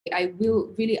I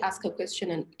will really ask a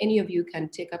question and any of you can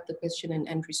take up the question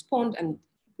and respond, and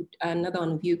another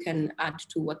one of you can add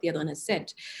to what the other one has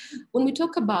said. When we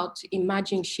talk about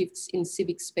emerging shifts in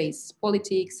civic space,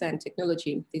 politics and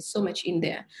technology, there's so much in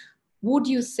there. Would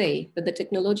you say that the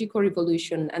technological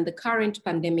revolution and the current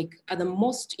pandemic are the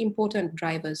most important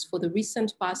drivers for the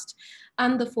recent past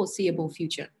and the foreseeable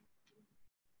future?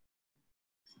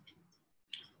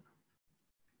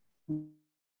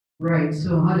 Right,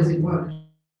 so how does it work?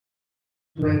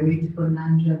 Do I wait for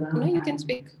Nanjala? No, you can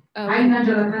speak. Hi,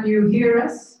 Nanjala, can you hear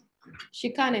us? She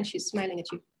can, and she's smiling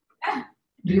at you.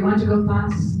 Do you want to go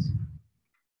first?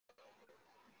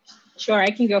 Sure,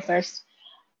 I can go first.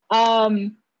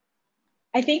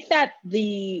 I think that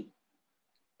the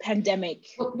pandemic...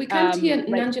 Well, we can't hear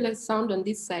Nanjala's sound on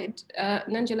this side.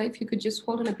 Nanjala, if you could just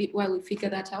hold on a bit while we figure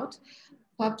that out.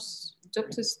 Perhaps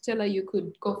Dr. Stella, you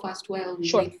could go first while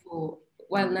we wait for,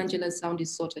 while Nanjala's sound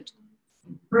is sorted.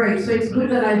 Right, so it's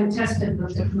good that I've tested the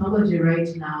technology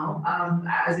right now.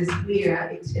 As is clear,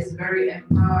 it is very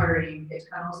empowering. It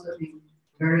can also be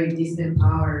very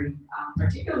disempowering,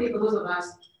 particularly for those of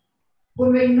us who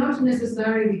may not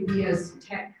necessarily be as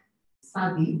tech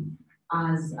savvy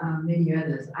as many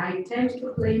others. I tend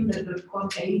to claim the .com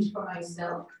age for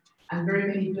myself, and very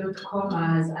many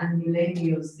 .comers and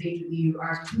millennials say to me, you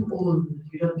are too old,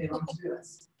 you don't belong to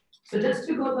us. So just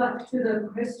to go back to the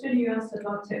question you asked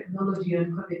about technology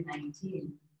and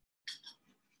COVID-19,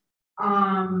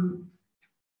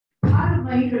 part of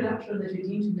my introduction that you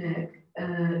didn't make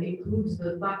includes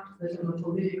the fact that I'm a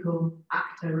political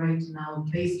actor right now,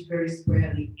 based very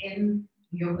squarely in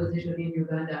the opposition in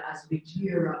Uganda as we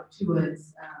gear up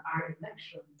towards our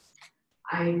elections.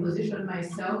 I position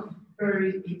myself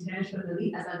very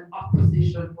intentionally as an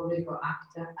opposition political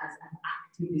actor, as an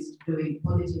activist doing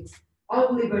politics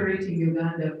of liberating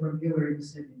Uganda from Yoweri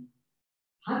Museveni.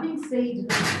 Having said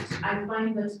that, I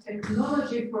find that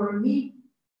technology for me,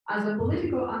 as a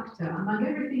political actor, among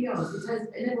everything else, it has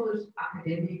enabled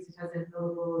academics, it has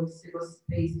enabled civil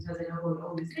space, it has enabled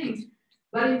all these things.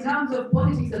 But in terms of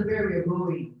politics and where we're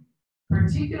going,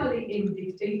 particularly in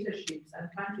dictatorships and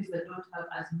countries that don't have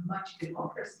as much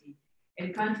democracy,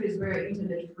 in countries where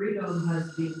internet freedom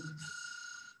has been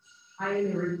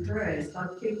highly repressed,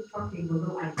 I'll keep talking,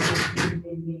 although I don't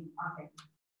okay.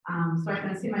 So I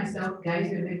can see myself,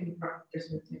 guys, you're making progress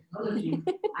with technology,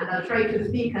 and I'll try to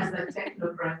think as the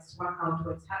technocrats work out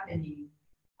what's happening.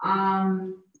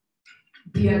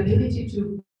 The ability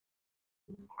to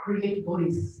create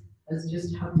voice has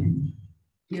just happened.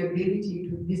 The ability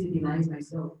to visibilize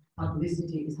myself,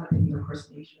 publicity is happening across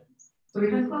nations. So we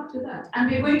can talk to that. And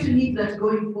we're going to need that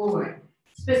going forward.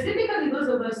 Specifically those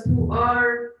of us who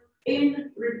are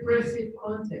in repressive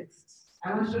contexts.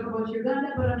 I want to talk about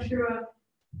Uganda, but I'm sure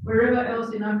wherever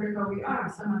else in Africa we are,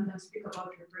 someone can speak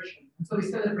about repression. And so we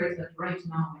celebrate that right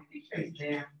now. My picture is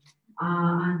there.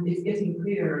 And it's getting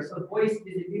clearer. So voice,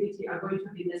 visibility are going to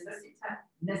be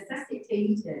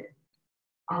necessitated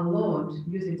a lot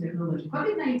using technology.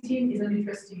 COVID-19 is an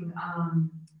interesting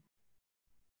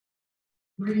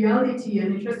reality,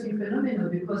 an interesting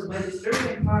phenomenon, because while it's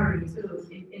very empowering, sort of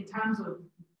in terms of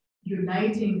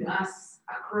uniting us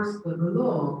across the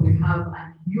globe, we have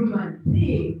a human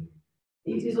being,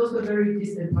 it is also very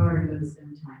disempowering at the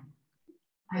same time.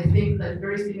 I think that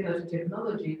very similar to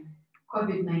technology,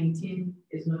 COVID-19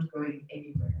 is not going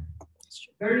anywhere.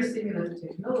 Very similar to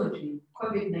technology,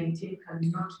 COVID-19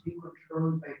 cannot be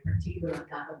controlled by particular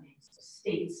governments,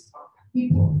 states, or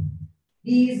people.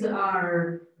 These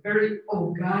are very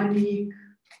organic,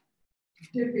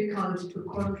 difficult to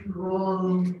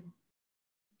control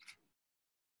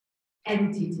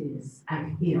entities,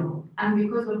 I feel. And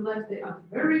because of that, they are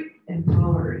very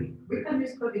empowering. We can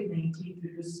use COVID-19 to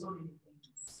do so many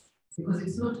things because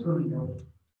it's not going away.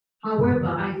 However,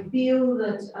 I feel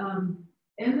that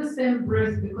in the same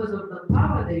breath, because of the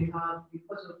power they have,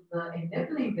 because of the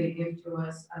enabling they give to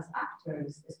us as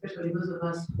actors, especially those of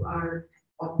us who are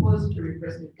opposed to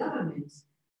repressive governments,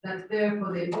 that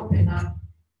therefore they open up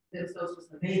themselves to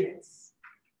surveillance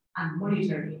and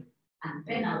monitoring and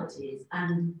penalties.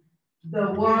 And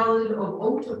the world of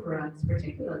autocrats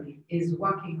particularly is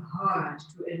working hard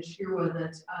to ensure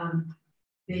that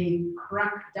they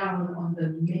crack down on the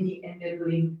many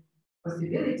enabling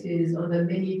possibilities, on the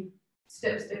many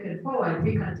steps taken forward,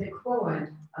 we can take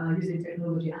forward using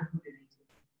technology and community.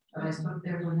 Shall I stop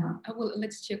there for now? Well,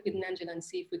 let's check with Nanjala and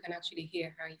see if we can actually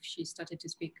hear her if she started to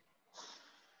speak.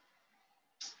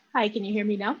 Hi, can you hear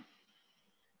me now?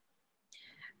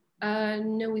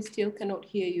 No, we still cannot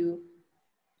hear you.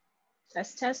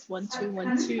 Test, test, 1, 2,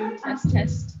 1, 2, test,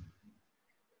 test.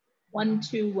 1,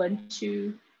 2, 1,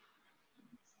 2.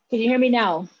 Can you hear me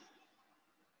now?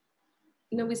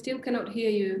 No, we still cannot hear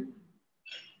you.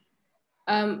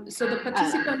 So the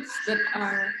participants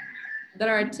that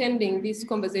are attending this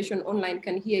conversation online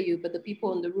can hear you, but the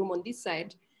people in the room on this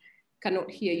side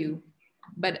cannot hear you.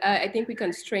 But I think we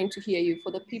can strain to hear you.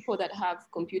 For the people that have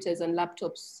computers and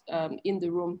laptops in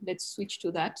the room, let's switch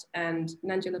to that. And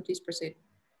Nanjala, please proceed.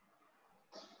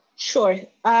 Sure.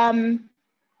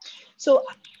 So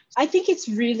I think it's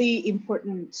really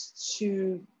important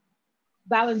to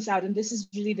balance out, and this is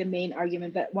really the main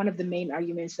argument, that one of the main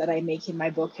arguments that I make in my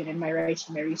book and in my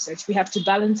writing, my research. We have to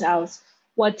balance out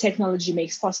what technology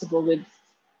makes possible with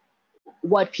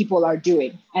what people are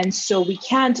doing. And so we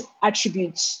can't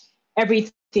attribute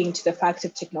everything to the fact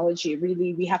of technology.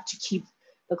 Really, we have to keep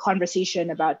the conversation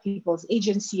about people's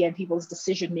agency and people's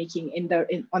decision making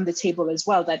on the table as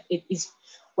well, that it is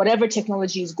whatever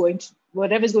is going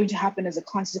to happen as a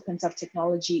consequence of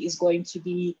technology is going to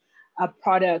be a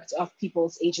product of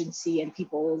people's agency and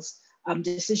people's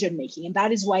decision making. And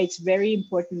that is why it's very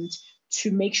important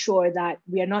to make sure that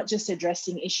we are not just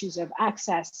addressing issues of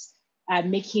access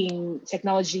and making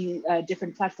technology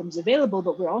different platforms available,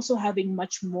 but we're also having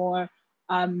much more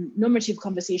normative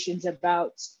conversations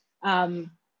about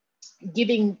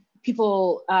giving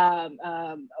people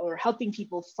or helping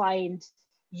people find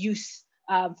use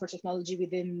for technology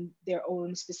within their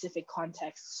own specific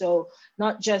context. So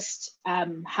not just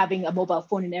having a mobile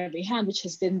phone in every hand, which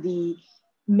has been the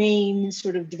main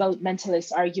sort of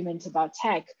developmentalist argument about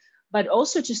tech, but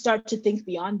also to start to think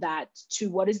beyond that to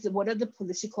what are the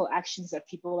political actions that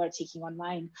people are taking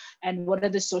online, and what are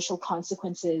the social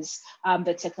consequences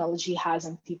that technology has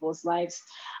on people's lives.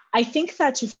 I think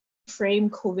that to frame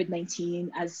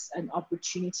COVID-19 as an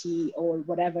opportunity or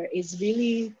whatever is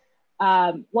really,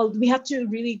 well, we have to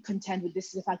really contend with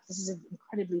this, the fact this is an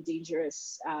incredibly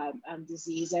dangerous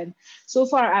disease. And so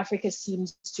far, Africa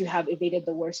seems to have evaded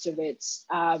the worst of it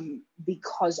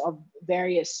because of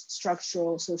various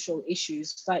structural social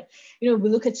issues. But, we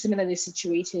look at similarly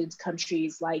situated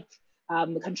countries like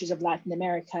the countries of Latin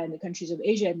America and the countries of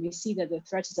Asia, and we see that the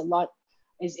threat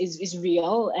is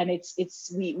real, and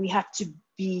we have to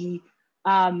be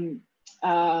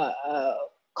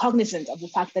cognizant of the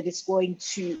fact that it's going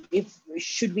to,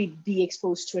 should we be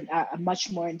exposed to a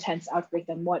much more intense outbreak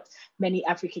than what many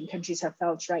African countries have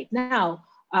felt right now,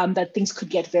 that things could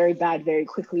get very bad very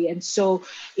quickly. And so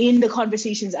in the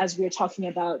conversations, as we're talking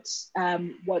about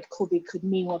what COVID could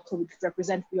mean, what COVID could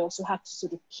represent, we also have to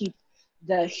sort of keep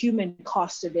the human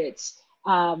cost of it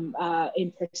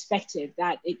in perspective,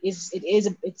 that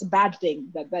it's a bad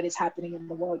thing that is happening in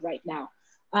the world right now.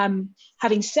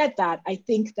 Having said that, I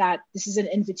think that this is an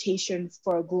invitation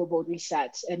for a global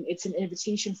reset, and it's an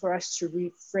invitation for us to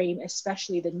reframe,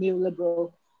 especially the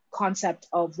neoliberal concept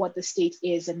of what the state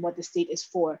is and what the state is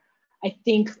for. I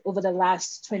think over the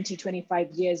last 20,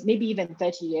 25 years, maybe even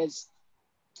 30 years,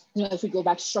 if we go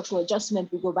back to structural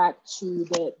adjustment, we go back to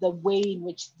the way in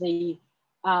which the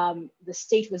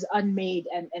state was unmade,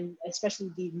 and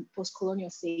especially the post-colonial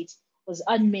state was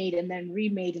unmade and then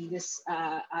remade in this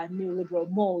neoliberal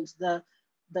mold.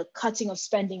 The cutting of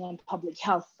spending on public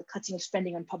health, the cutting of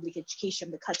spending on public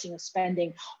education, the cutting of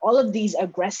spending, all of these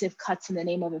aggressive cuts in the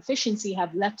name of efficiency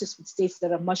have left us with states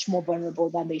that are much more vulnerable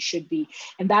than they should be.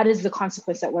 And that is the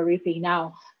consequence that we're reaping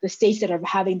now. The states that are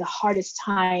having the hardest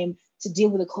time to deal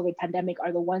with the COVID pandemic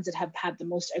are the ones that have had the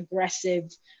most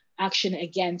aggressive action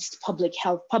against public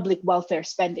health, public welfare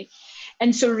spending.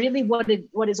 And so really what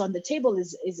is on the table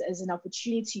is an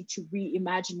opportunity to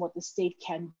reimagine what the state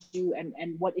can do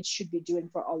and what it should be doing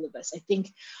for all of us. I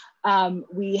think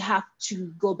we have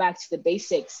to go back to the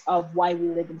basics of why we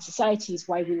live in societies,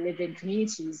 why we live in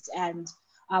communities. And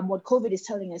what COVID is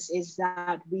telling us is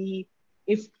that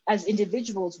if as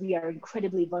individuals, we are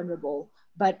incredibly vulnerable,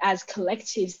 but as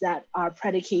collectives that are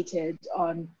predicated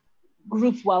on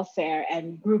group welfare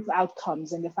and group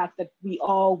outcomes and the fact that we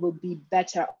all will be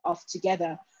better off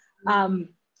together.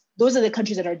 Those are the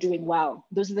countries that are doing well.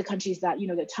 Those are the countries that,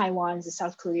 the Taiwans, the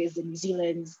South Koreas, the New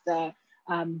Zealands, the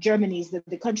Germanys,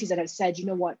 the countries that have said,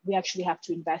 we actually have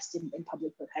to invest in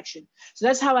public protection. So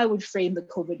that's how I would frame the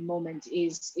COVID moment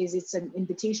is it's an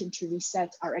invitation to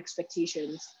reset our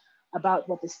expectations about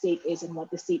what the state is and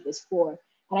what the state is for.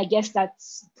 And I guess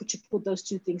that's, to put those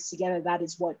two things together, that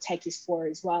is what tech is for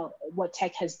as well. What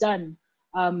tech has done,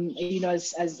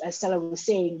 as Stella was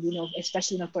saying,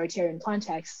 especially in authoritarian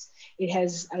contexts, it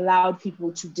has allowed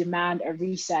people to demand a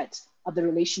reset of the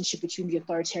relationship between the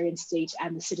authoritarian state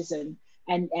and the citizen.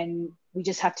 And we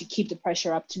just have to keep the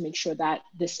pressure up to make sure that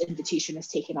this invitation is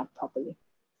taken up properly.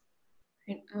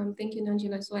 Thank you,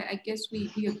 Nanjala. So I guess we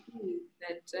agree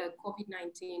that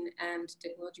COVID-19 and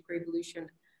technological revolution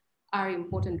are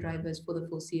important drivers for the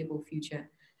foreseeable future.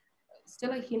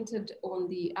 Stella hinted on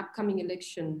the upcoming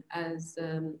election as,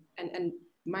 and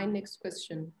my next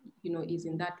question, is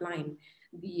in that line.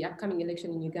 The upcoming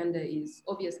election in Uganda is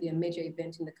obviously a major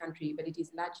event in the country, but it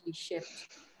is largely shaped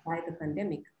by the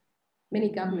pandemic. Many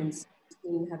governments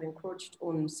have encroached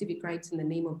on civic rights in the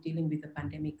name of dealing with the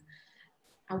pandemic.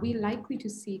 Are we likely to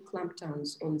see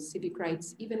clampdowns on civic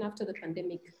rights even after the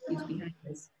pandemic is behind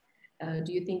us?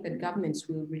 Do you think that governments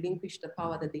will relinquish the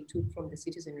power that they took from the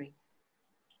citizenry?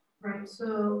 Right,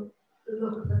 so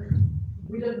look,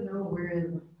 we don't know where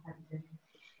the pandemic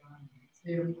is going. So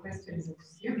your question is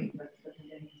assuming that the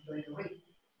pandemic is going away.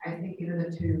 I think in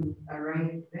order to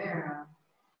arrive there,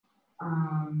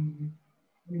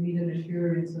 we need an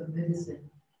assurance of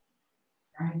medicine,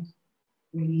 right?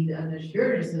 We need an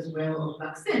assurance as well of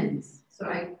vaccines. So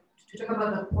to talk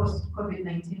about the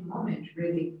post-COVID-19 moment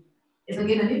really is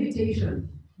again an invitation,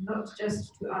 not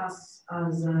just to us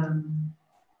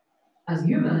as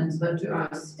humans, but to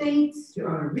our states, to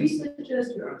our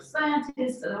researchers, to our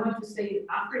scientists, and I want to say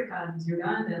Africans,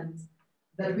 Ugandans,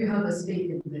 that we have a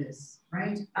stake in this,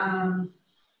 right?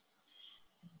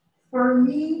 For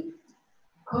me,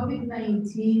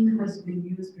 COVID-19 has been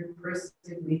used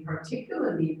repressively,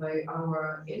 particularly by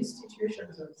our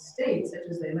institutions of state, such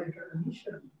as the Electoral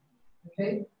Commission,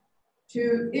 okay,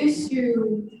 to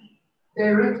issue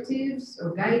directives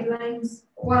or guidelines,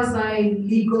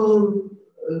 quasi-legal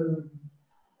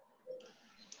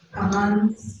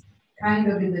commands, kind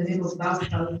of in the name of thou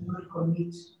shalt not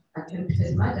commit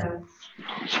attempted murder,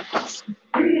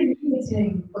 really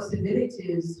limiting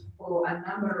possibilities for a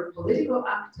number of political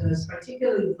actors,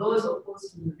 particularly those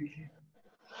opposed to the regime.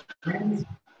 And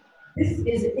this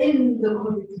is in the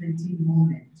COVID-19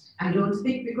 moment. I don't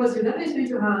think, because Uganda is going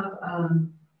to have,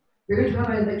 we're going to have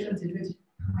our elections in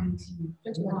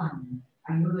 2021.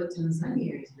 I know that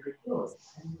Tanzania is very close.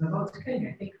 And about Kenya,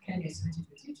 I think Kenya is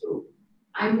 2022.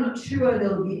 I'm not sure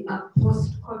there'll be a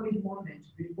post-COVID moment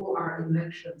before our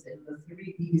elections in the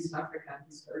three biggest African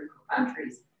historical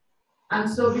countries. And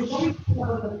so before we talk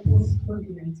about the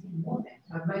post-COVID-19 moment,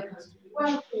 I'd like us to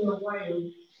dwell for a while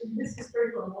in this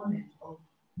historical moment of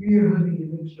we are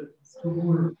having elections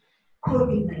tomorrow.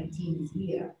 COVID-19 is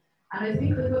here. And I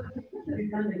think that what the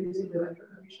Uganda using the Electoral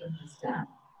Commission has done,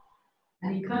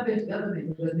 an incumbent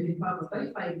government who has been in power for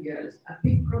 35 years, a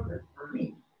big problem for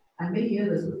me, and many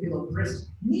others who feel oppressed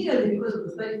merely because of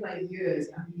the 35 years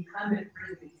and the incumbent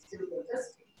president is still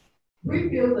protesting. We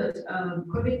feel that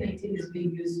COVID-19 is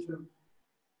being used to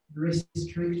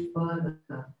restrict further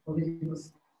political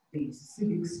space,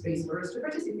 civic space for us to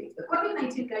participate. The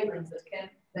COVID-19 guidelines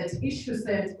that issue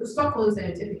so-called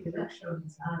scientific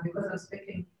elections, because I'm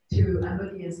speaking to an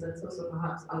audience that's also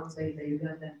perhaps outside the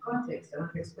Ugandan context, I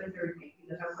want to explain very quickly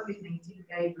that our COVID-19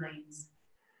 guidelines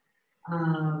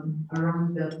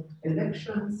around the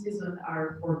election season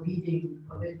are forbidding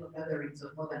political gatherings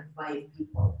of more than 5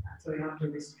 people. And so we have to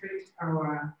restrict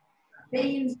our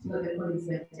campaigns to the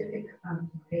scientific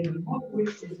campaign mode,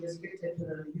 which is restricted to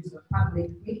the use of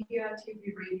public media,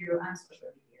 TV, radio, and social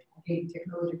media. Okay,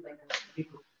 technology like that.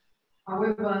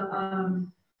 However,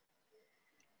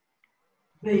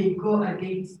 they go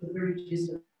against the very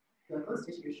gist of the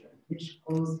Constitution, which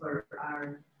calls for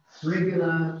our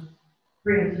regular,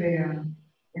 free and fair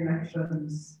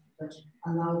elections that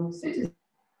allow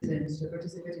citizens to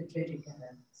participate in changing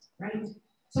governments, right?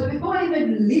 So before I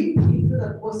even leap into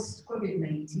the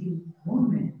post-COVID-19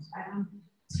 moment, I am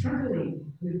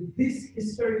struggling with this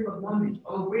historical moment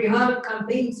of we have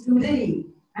campaigns today.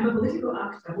 I'm a political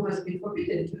actor who has been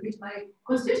forbidden to meet my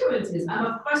constituencies. I'm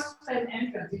a first-time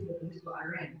entrant into the political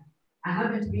arena. I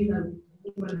haven't been a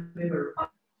woman member of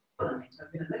parliament. I've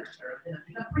been a lecturer, I've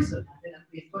been a prisoner, I've been a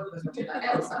poetess,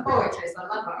 a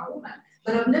lover, a woman.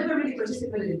 But I've never really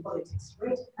participated in politics,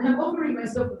 right? And I'm offering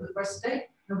myself for the first time.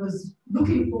 I was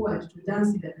looking forward to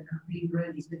dancing at the campaign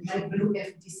rallies with my blue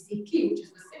FDC key, which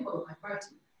is the symbol of my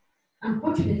party.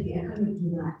 Unfortunately, I cannot do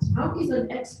that. How is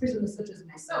an ex-prisoner such as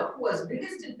myself, who was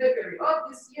released in February of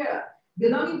this year,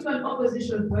 belonging to an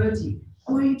opposition party,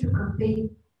 going to campaign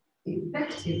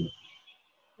effectively?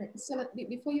 Stella,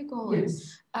 before you go on,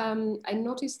 yes. I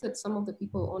noticed that some of the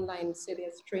people online say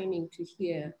they're straining to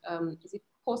hear. Is it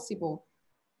possible?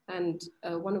 And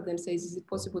one of them says, is it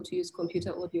possible to use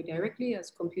computer audio directly as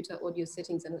computer audio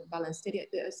settings and balance?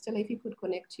 Stella, if you could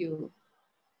connect you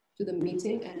to the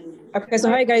meeting. And okay, so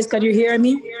hi guys, can you hear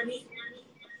me?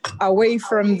 Away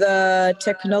from the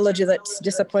technology that's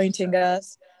disappointing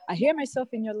us. I hear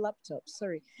myself in your laptop,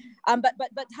 sorry.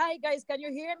 But hi guys, can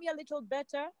you hear me a little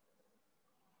better?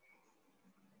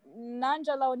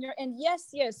 Nanjala on your end. Yes,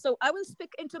 yes. So I will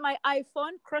speak into my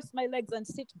iPhone, cross my legs and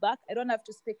sit back. I don't have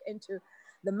to speak into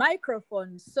the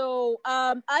microphone. So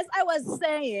as I was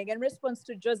saying in response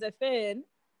to Josephine,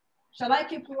 shall I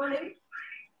keep rolling?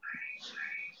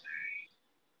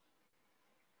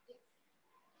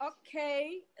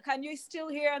 Okay, can you still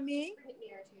hear me?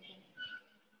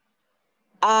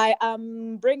 I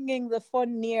am bringing the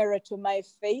phone nearer to my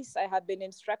face. I have been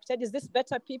instructed. Is this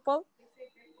better, people?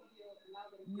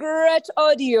 Great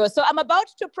audio. So I'm about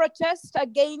to protest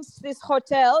against this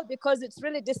hotel because it's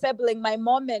really disabling my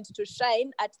moment to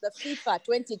shine at the FIFA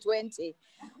 2020.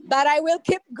 But I will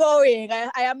keep going.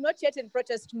 I am not yet in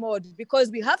protest mode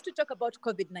because we have to talk about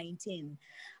COVID-19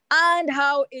 and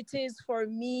how it is for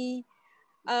me.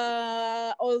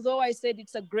 Although I said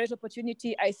it's a great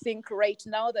opportunity, I think right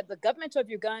now that the government of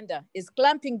Uganda is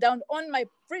clamping down on my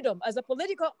freedom as a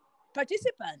political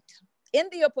participant in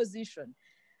the opposition.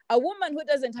 A woman who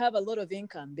doesn't have a lot of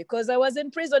income because I was in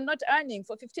prison not earning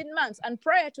for 15 months. And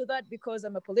prior to that, because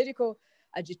I'm a political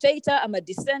agitator, I'm a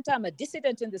dissenter, I'm a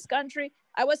dissident in this country,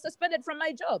 I was suspended from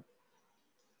my job.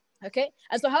 Okay.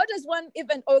 And so how does one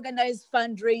even organize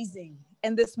fundraising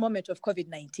in this moment of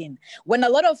COVID-19 when a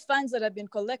lot of funds that have been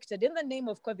collected in the name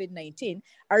of COVID-19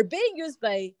 are being used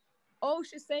by, oh,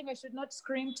 she's saying I should not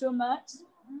scream too much.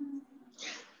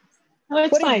 No, it's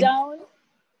Put fine. It down.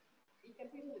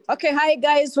 Okay, hi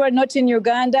guys who are not in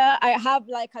Uganda. I have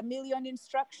like a million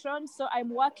instructions, so I'm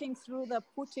working through the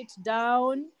put it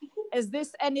down. Is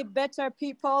this any better,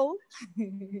 people?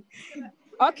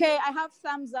 Okay, I have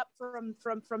thumbs up from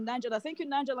Nanjala. Thank you,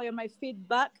 Nanjala, on my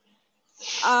feedback.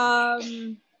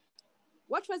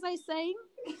 What was I saying?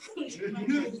 You're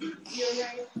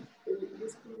right.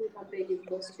 This people have been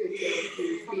lost your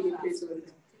job in prison.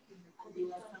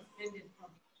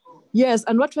 Yes,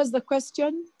 and what was the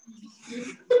question?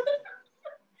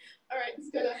 All right,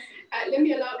 Stella, let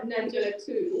me allow Nanjala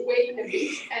to weigh in a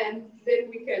bit, and then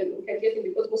we can get in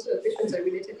because most of the questions are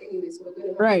related anyway, so we're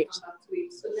going to have to come back to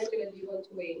it. So Nanjala, do you want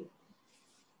to weigh in?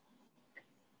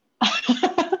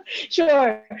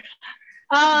 Sure.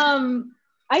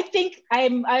 I think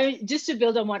I just to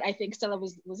build on what I think Stella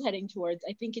was heading towards.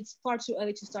 I think it's far too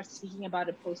early to start speaking about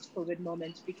a post-COVID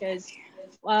moment because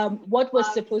what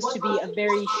was supposed to be a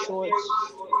very short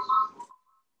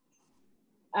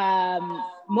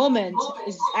moment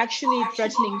is actually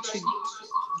threatening to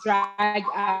drag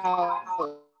out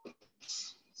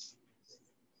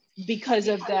because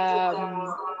of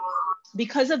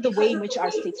the way in which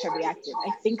our states have reacted.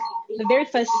 I think the very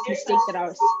first mistake that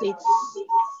our states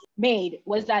made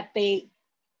was that they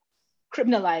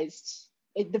criminalized.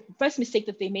 The first mistake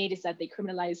that they made is that they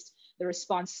criminalized the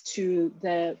response to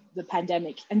the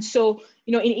pandemic. And so,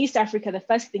 you know, in East Africa, the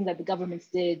first thing that the governments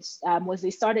did was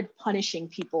they started punishing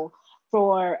people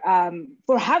for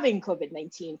having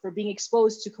COVID-19, for being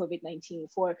exposed to COVID-19,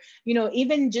 for, you know,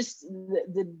 even just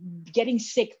the getting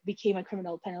sick became a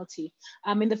criminal penalty.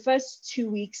 In the first 2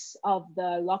 weeks of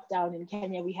the lockdown in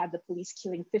Kenya, we had the police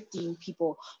killing 15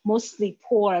 people, mostly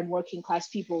poor and working class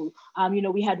people. You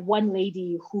know, we had one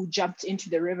lady who jumped into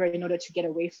the river in order to get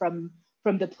away from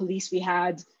the police. We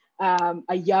had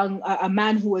a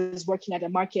man who was working at a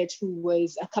market who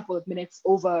was a couple of minutes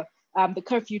over the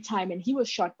curfew time, and he was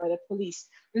shot by the police.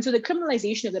 And so the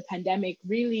criminalization of the pandemic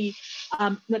really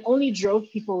not only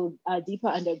drove people deeper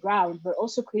underground, but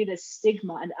also created a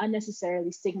stigma, an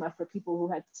unnecessarily stigma for people who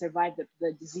had survived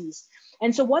the disease.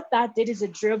 And so what that did is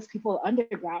it drove people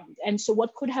underground. And so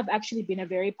what could have actually been a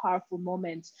very powerful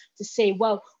moment to say,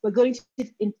 well, we're going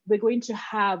to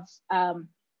have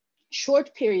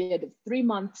short period of 3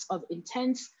 months of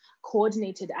intense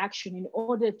coordinated action in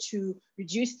order to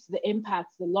reduce the impact,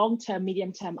 the long-term,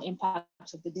 medium-term impact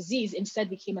of the disease, instead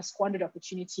became a squandered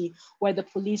opportunity where the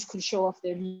police could show off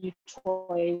their new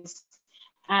toys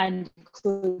and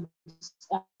could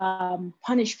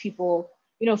punish people,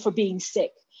 you know, for being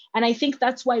sick. And I think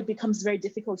that's why it becomes very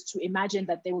difficult to imagine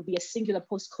that there will be a singular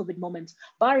post-COVID moment,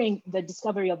 barring the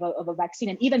discovery of a vaccine.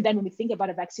 And even then, when we think about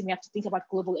a vaccine, we have to think about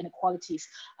global inequalities.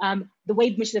 The way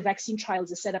in which the vaccine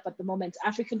trials are set up at the moment,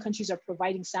 African countries are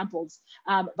providing samples,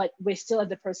 but we're still at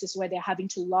the process where they're having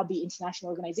to lobby international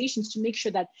organizations to make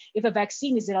sure that if a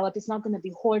vaccine is developed, it's not going to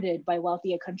be hoarded by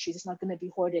wealthier countries. It's not going to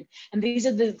be hoarded. And these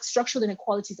are the structural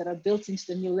inequalities that are built into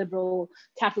the neoliberal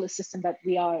capitalist system that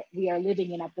we are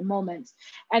living in at the moment.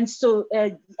 And so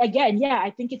again, yeah, I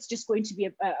think it's just going to be,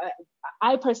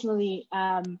 I personally,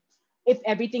 if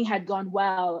everything had gone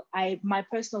well, my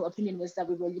personal opinion was that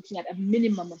we were looking at a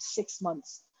minimum of 6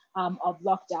 months of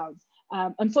lockdown.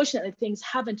 Unfortunately, things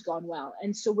haven't gone well.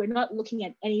 And so we're not looking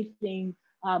at anything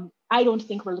I don't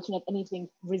think we're looking at anything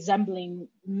resembling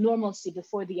normalcy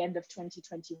before the end of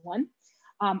 2021.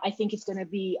 I think it's going to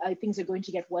be, things are going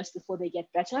to get worse before they get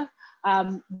better.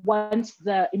 Once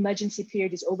the emergency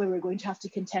period is over, we're going to have to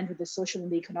contend with the social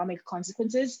and the economic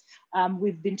consequences.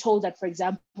 We've been told that, for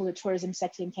example, the tourism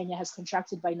sector in Kenya has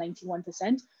contracted by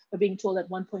 91%. We're being told that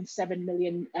 1.7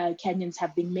 million Kenyans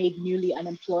have been made newly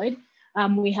unemployed.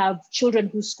 We have children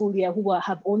whose school year, who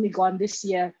have only gone this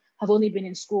year, have only been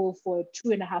in school for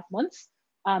 2.5 months.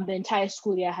 The entire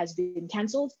school year has been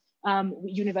canceled.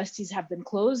 Universities have been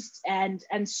closed. And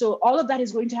so all of that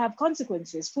is going to have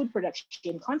consequences. Food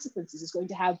production consequences is going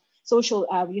to have social,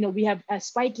 we have a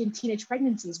spike in teenage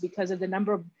pregnancies because of the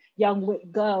number of young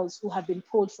girls who have been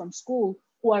pulled from school,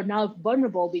 who are now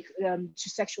vulnerable to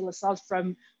sexual assault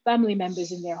from family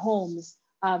members in their homes,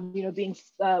 being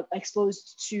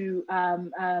exposed to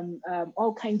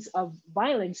all kinds of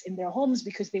violence in their homes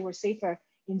because they were safer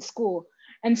in school.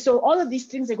 And so all of these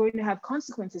things are going to have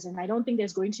consequences. And I don't think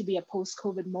there's going to be a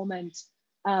post-COVID moment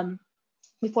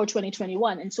before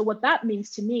 2021. And so what that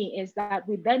means to me is that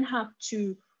we then have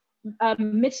to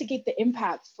mitigate the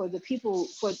impact for the people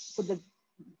for the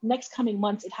next coming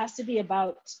months. It has to be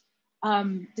about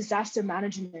disaster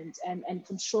management and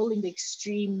controlling the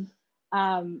extreme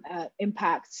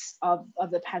impacts of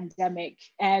the pandemic.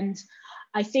 And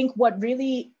I think what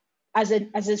really, as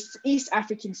an East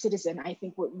African citizen, I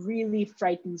think what really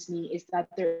frightens me is that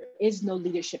there is no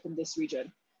leadership in this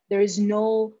region. There is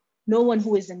no one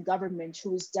who is in government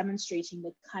who is demonstrating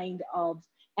the kind of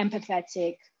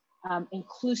empathetic,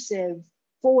 inclusive,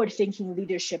 forward-thinking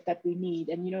leadership that we need.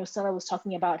 And Stella was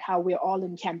talking about how we're all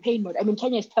in campaign mode. I mean,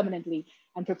 Kenya is permanently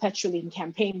and perpetually in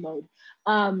campaign mode.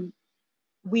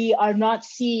 We are not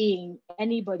seeing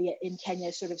anybody in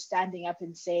Kenya sort of standing up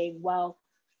and saying, well,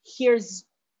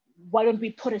 why don't we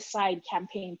put aside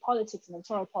campaign politics and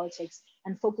electoral politics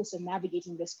and focus on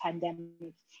navigating this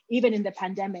pandemic? Even in the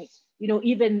pandemic,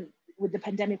 even with the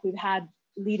pandemic, we've had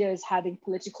leaders having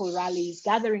political rallies,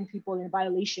 gathering people in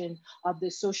violation of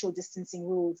the social distancing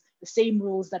rules, the same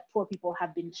rules that poor people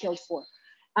have been killed for.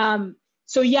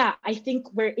 So yeah, I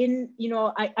think we're in,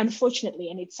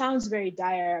 unfortunately, and it sounds very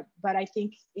dire, but I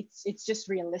think it's just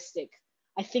realistic.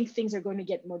 I think things are going to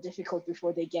get more difficult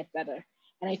before they get better.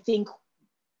 And I think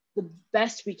the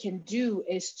best we can do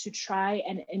is to try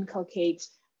and inculcate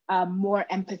more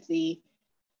empathy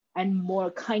and more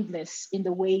kindness in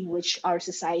the way in which our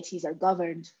societies are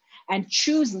governed, and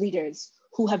choose leaders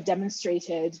who have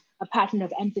demonstrated a pattern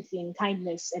of empathy and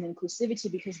kindness and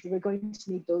inclusivity, because we're going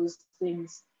to need those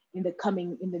things in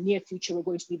the near future. We're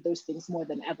going to need those things more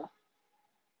than ever.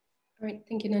 All right,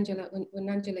 thank you, Nanjala. When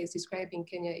Nanjala is describing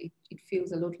Kenya, it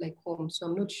feels a lot like home. So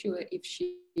I'm not sure if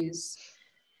she is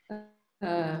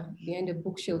behind a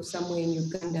bookshelf somewhere in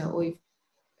Uganda, or if...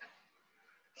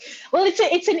 Well,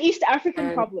 it's an East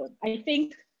African problem. I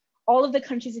think all of the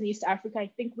countries in East Africa, I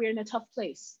think we're in a tough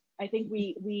place. I think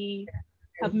we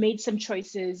have made some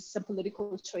choices, some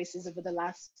political choices over the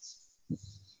last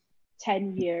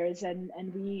 10 years, and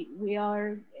we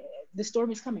are, the storm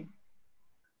is coming.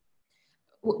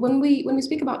 When we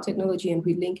speak about technology and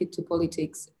we link it to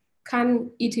politics, can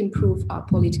it improve our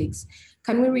politics?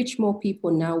 Can we reach more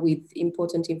people now with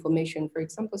important information? For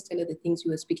example, Stella, the things you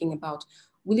were speaking about,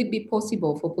 will it be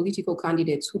possible for political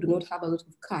candidates who do not have a lot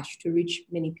of cash to reach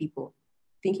many people?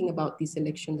 Thinking about this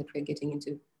election that we're getting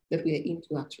into, that we are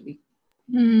into actually.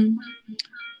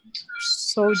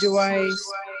 So do I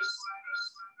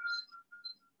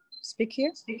speak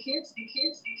here?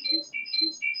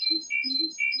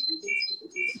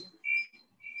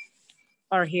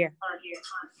 Or here?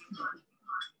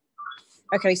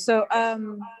 Okay, so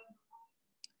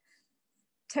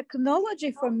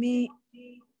technology for me,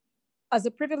 as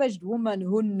a privileged woman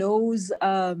who knows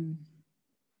how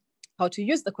to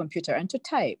use the computer and to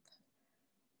type,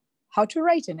 how to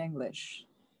write in English,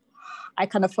 I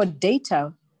can afford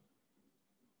data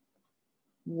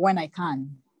when I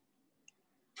can.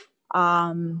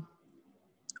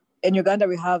 In Uganda,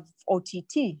 we have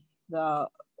OTT, the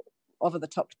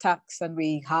over-the-top tax, and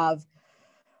we have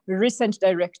recent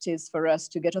directives for us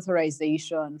to get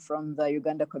authorization from the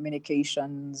Uganda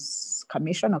Communications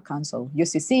Commission or Council,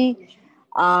 UCC,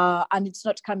 and it's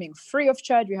not coming free of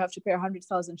charge. We have to pay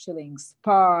 100,000 shillings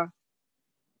per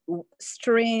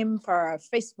stream, per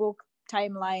Facebook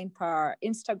timeline, per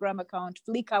Instagram account,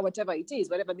 Flickr, whatever it is,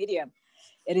 whatever medium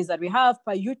it is that we have,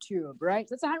 per YouTube, right?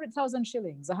 That's 100,000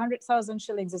 shillings. 100,000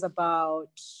 shillings is about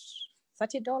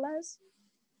 $30,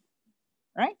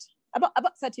 right?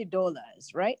 About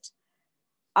 $30, right?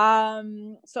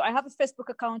 So I have a Facebook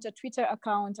account, a Twitter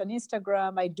account, an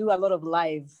Instagram. I do a lot of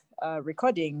live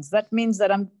recordings. That means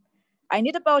that I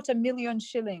need about 1 million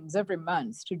shillings every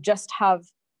month to just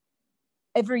have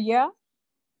every year,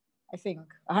 I think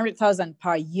 100,000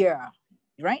 per year,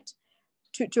 right?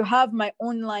 To have my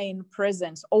online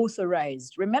presence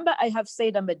authorized. Remember, I have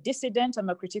said I'm a dissident, I'm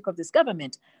a critic of this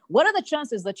government. What are the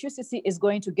chances that UCC is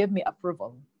going to give me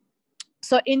approval?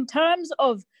 So in terms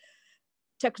of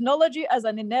technology as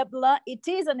an enabler, it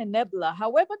is an enabler.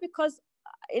 However, because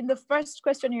in the first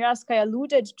question you asked, I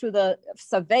alluded to the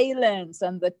surveillance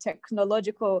and the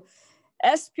technological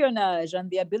espionage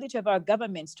and the ability of our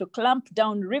governments to clamp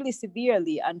down really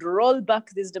severely and roll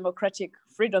back these democratic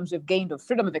freedoms we've gained of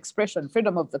freedom of expression,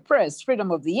 freedom of the press,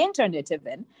 freedom of the internet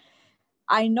even.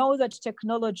 I know that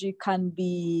technology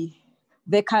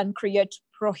they can create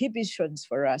prohibitions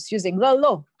for us using the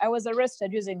law. I was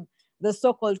arrested using the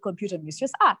so-called Computer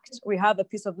Misuse Act. We have a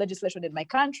piece of legislation in my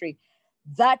country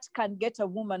that can get a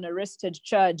woman arrested,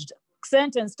 charged,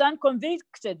 sentenced, and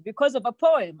convicted because of a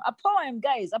poem,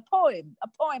 guys, a poem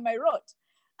I wrote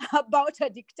about a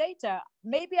dictator.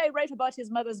 Maybe I write about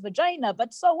his mother's vagina,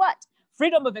 but so what?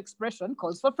 Freedom of expression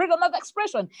calls for freedom of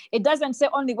expression. It doesn't say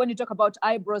only when you talk about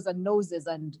eyebrows and noses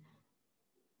and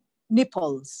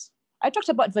nipples. I talked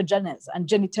about vaginas and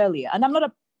genitalia, and I'm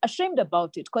not ashamed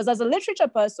about it, because as a literature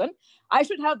person, I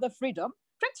should have the freedom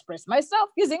to express myself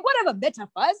using whatever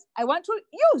metaphors I want to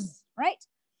use, right?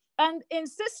 And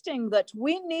insisting that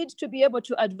we need to be able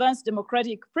to advance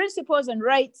democratic principles and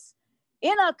rights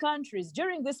in our countries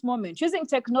during this moment using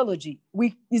technology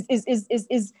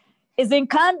is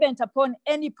incumbent upon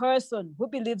any person who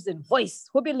believes in voice,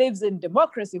 who believes in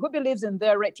democracy, who believes in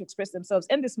their right to express themselves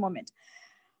in this moment.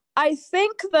 I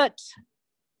think that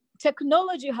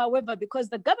technology, however, because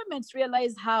the governments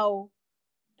realize how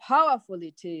powerful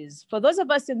it is, for those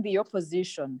of us in the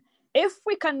opposition, if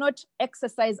we cannot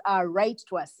exercise our right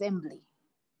to assembly,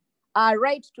 our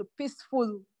right to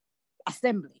peaceful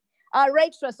assembly, our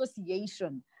right to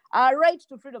association, our right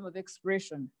to freedom of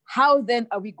expression, how then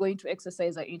are we going to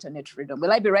exercise our internet freedom?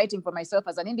 Will I be writing for myself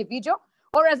as an individual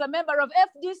or as a member of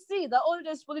FDC, the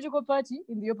oldest political party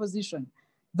in the opposition,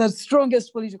 the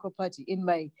strongest political party in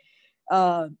my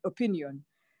opinion?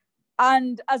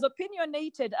 And as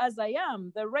opinionated as I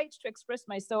am, the right to express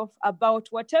myself about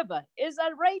whatever is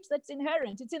a right that's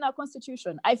inherent. It's in our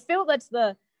constitution. I feel that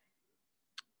the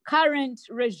current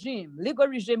regime, legal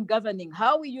regime governing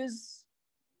how we use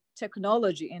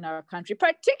technology in our country,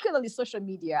 particularly social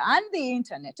media and the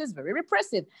internet, is very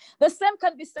repressive. The same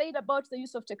can be said about the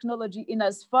use of technology in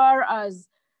as far as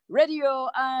radio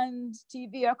and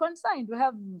TV are concerned. We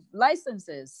have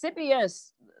licenses,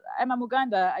 CBS. I'm a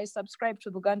Muganda, I subscribe to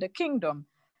the Uganda Kingdom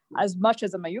as much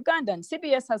as I'm a Ugandan.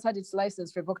 CBS has had its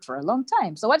license revoked for a long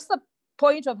time. So what's the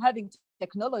point of having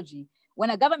technology when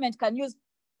a government can use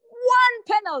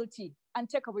one penalty and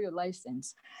take away your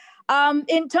license?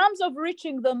 In terms of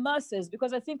reaching the masses,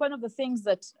 because I think one of the things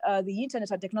that the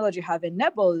internet and technology have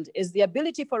enabled is the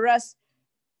ability for us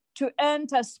to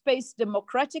enter space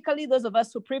democratically. Those of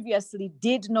us who previously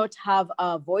did not have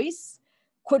a voice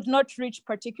could not reach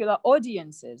particular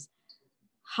audiences.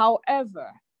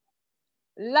 However,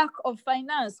 lack of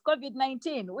finance,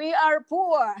 COVID-19, we are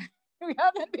poor. We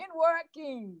haven't been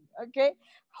working, okay?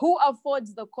 Who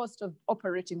affords the cost of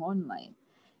operating online?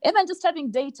 Even just having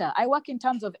data, I work in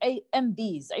terms of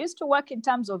MBs. I used to work in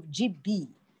terms of GB.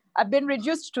 I've been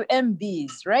reduced to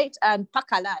MBs, right? And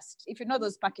Pakalast, if you know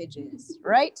those packages,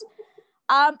 right?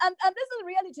 And these are the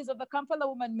realities of the Kampala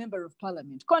woman member of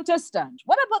parliament, contestant.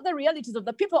 What about the realities of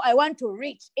the people I want to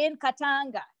reach in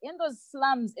Katanga, in those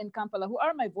slums in Kampala, who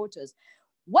are my voters?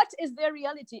 What is their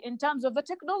reality in terms of the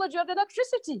technology of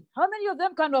electricity? How many of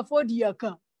them can afford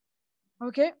Yaka?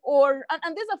 Okay,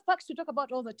 and these are facts we talk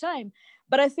about all the time.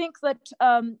 But I think that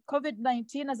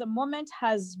COVID-19 as a moment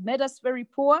has made us very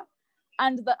poor,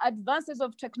 and the advances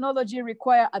of technology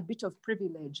require a bit of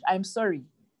privilege. I'm sorry,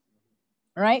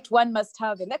 right? One must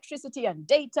have electricity and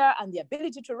data and the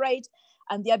ability to write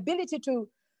and the ability to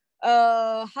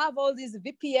have all these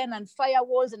VPN and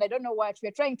firewalls and I don't know what. We're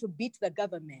trying to beat the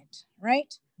government,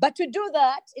 right? But to do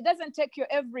that, it doesn't take your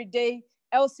everyday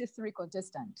LC3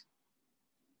 contestant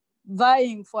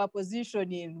vying for a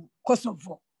position in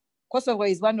Kosovo. Kosovo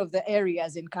is one of the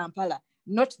areas in Kampala,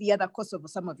 not the other Kosovo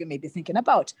some of you may be thinking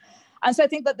about. And so I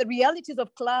think that the realities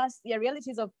of class, the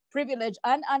realities of privilege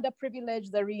and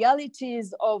underprivilege, the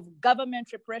realities of government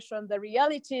repression, the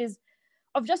realities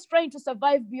of just trying to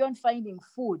survive beyond finding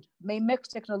food may make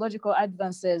technological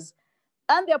advances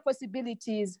and their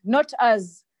possibilities not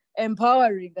as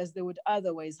empowering as they would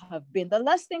otherwise have been. The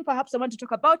last thing perhaps I want to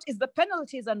talk about is the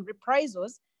penalties and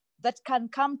reprisals that can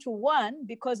come to one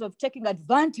because of taking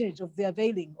advantage of the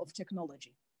availing of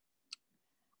technology.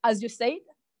 As you said,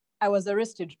 I was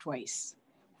arrested twice.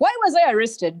 Why was I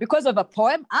arrested? Because of a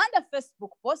poem and a Facebook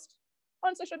post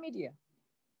on social media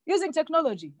using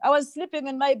technology. I was sleeping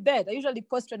in my bed. I usually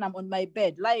post when I'm on my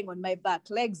bed, lying on my back,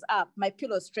 legs up, my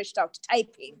pillow stretched out,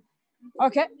 typing.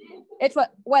 Okay? It was,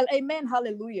 well, amen,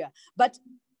 hallelujah. But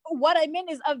what I mean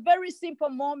is a very simple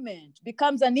moment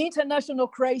becomes an international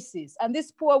crisis. And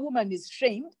this poor woman is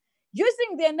shamed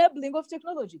using the enabling of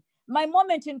technology. My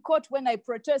moment in court when I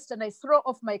protest and I throw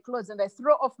off my clothes and I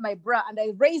throw off my bra and I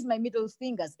raise my middle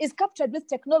fingers is captured with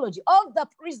technology of the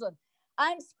prison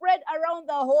and spread around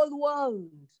the whole world,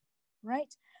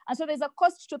 right? And so there's a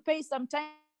cost to pay sometimes.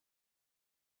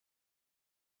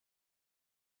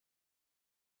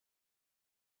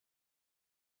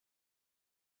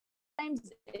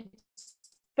 Sometimes it's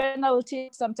penalty,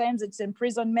 sometimes it's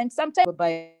imprisonment, sometimes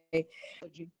by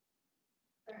technology.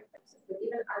 But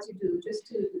even as you do, just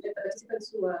to let the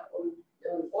participants who are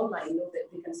online know that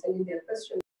they can send in their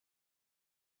questions.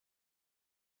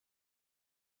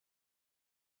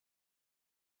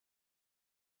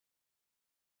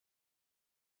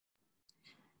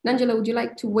 Nanjala, would you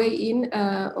like to weigh in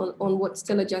on what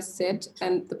Stella just said?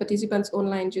 And the participants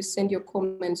online, just send your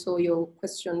comments or your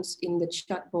questions in the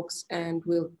chat box and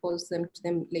we'll post them to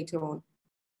them later on.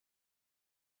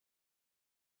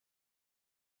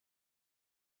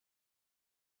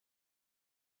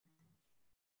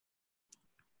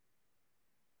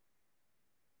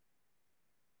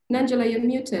 Nanjala, you're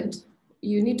muted.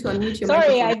 You need to unmute your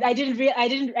microphone. I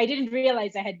didn't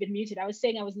realize I had been muted. I was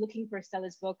saying I was looking for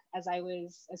Stella's book as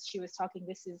she was talking.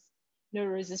 This is No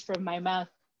Roses from My Mouth.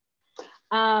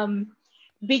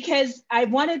 Because I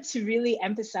wanted to really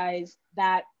emphasize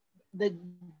that the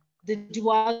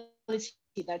duality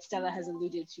that Stella has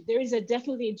alluded to. There is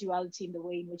definitely a duality in the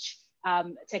way in which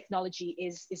technology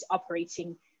is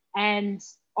operating. And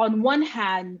on one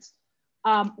hand,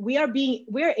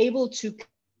 we're able to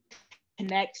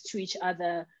connect to each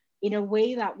other in a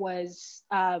way that was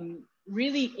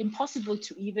really impossible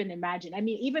to even imagine. I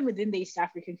mean, even within the East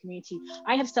African community,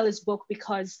 I have Stella's book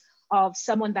because of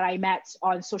someone that I met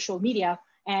on social media,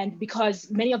 and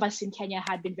because many of us in Kenya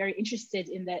had been very interested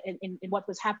in what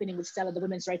was happening with Stella, the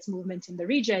women's rights movement in the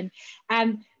region.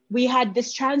 And we had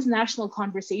this transnational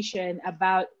conversation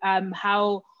about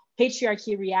how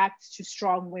patriarchy reacts to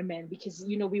strong women, because,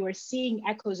 you know, we were seeing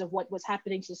echoes of what was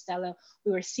happening to Stella.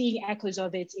 We were seeing echoes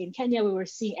of it in Kenya. We were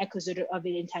seeing echoes of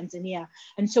it in Tanzania.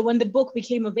 And so when the book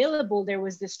became available, there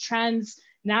was this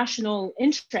transnational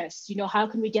interest. You know, how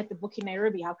can we get the book in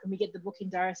Nairobi? How can we get the book in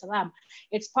Dar es Salaam?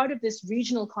 It's part of this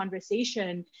regional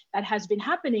conversation that has been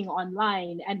happening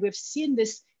online. And we've seen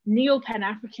this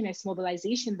neo-Pan-Africanist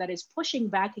mobilization that is pushing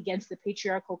back against the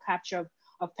patriarchal capture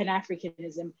of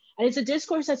Pan-Africanism. And it's a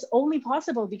discourse that's only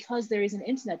possible because there is an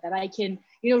internet, that I can,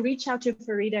 you know, reach out to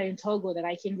Farida in Togo, that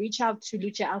I can reach out to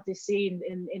Lucha Altessé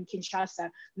in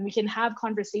Kinshasa, and we can have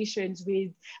conversations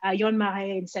with Yon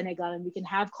Marais in Senegal, and we can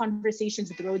have conversations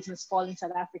with Rhodes and Spall in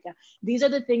South Africa. These are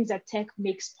the things that tech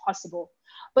makes possible.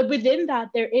 But within that,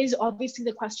 there is obviously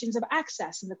the questions of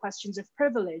access and the questions of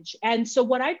privilege. And so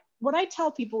what I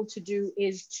tell people to do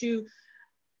is to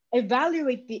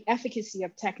evaluate the efficacy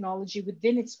of technology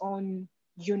within its own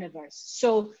universe.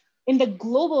 So in the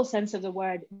global sense of the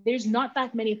word, there's not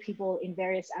that many people in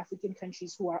various African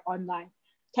countries who are online.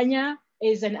 Kenya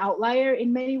is an outlier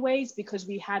in many ways because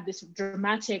we had this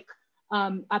dramatic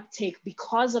uptake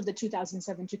because of the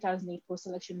 2007-2008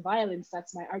 post-election violence.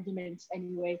 That's my argument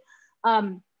anyway.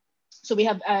 So we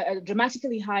have a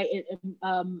dramatically high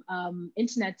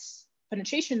internet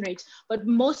penetration rate, but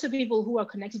most of the people who are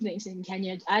connected to the internet in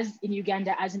Kenya, as in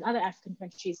Uganda, as in other African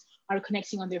countries, are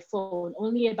connecting on their phone.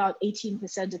 Only about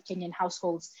 18% of Kenyan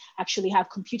households actually have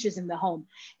computers in the home.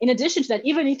 In addition to that,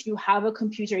 even if you have a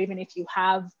computer, even if you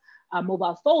have a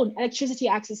mobile phone, electricity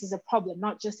access is a problem,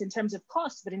 not just in terms of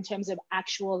cost, but in terms of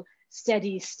actual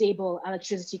steady, stable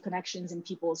electricity connections in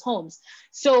people's homes.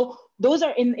 So those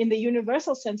are in the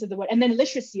universal sense of the word. And then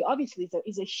literacy, obviously,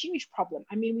 is a huge problem.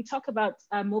 I mean, we talk about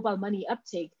mobile money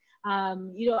uptake.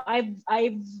 You know, I've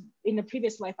in a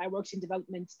previous life, I worked in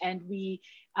development, and we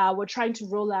were trying to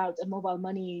roll out a mobile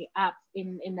money app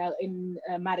in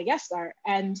Madagascar,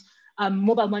 and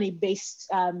mobile money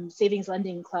based savings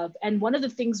lending club. And one of the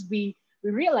things we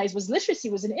realized was literacy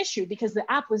was an issue because the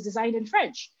app was designed in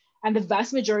French. And the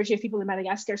vast majority of people in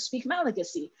Madagascar speak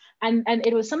Malagasy. And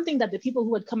it was something that the people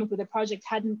who had come up with the project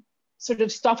hadn't sort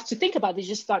of stopped to think about. They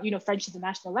just thought, you know, French is the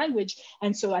national language,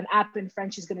 and so an app in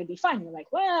French is going to be fine. You're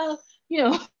like, well, you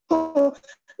know,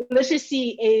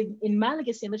 literacy in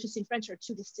Malagasy and literacy in French are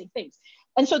two distinct things.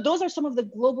 And so those are some of the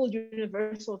global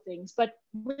universal things. But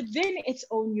within its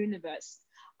own universe,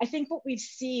 I think what we've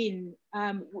seen,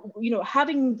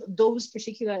 having those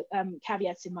particular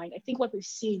caveats in mind, I think what we've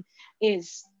seen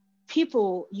is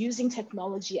people using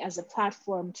technology as a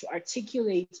platform to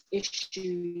articulate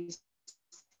issues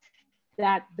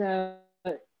that the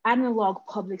analog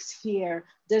public sphere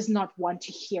does not want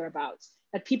to hear about,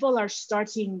 that people are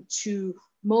starting to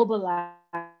mobilize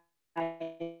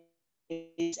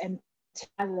and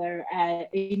together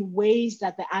in ways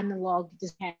that the analog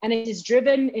doesn't. And it is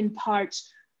driven in part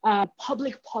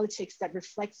public politics that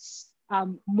reflects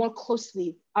more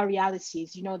closely our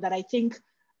realities, that I think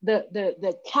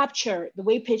the capture, the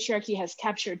way patriarchy has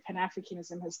captured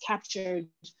Pan-Africanism, has captured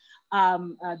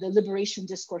the liberation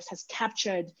discourse, has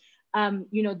captured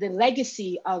the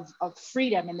legacy of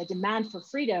freedom and the demand for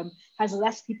freedom, has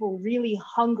left people really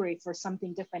hungry for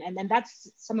something different. And then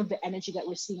that's some of the energy that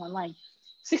we're seeing online.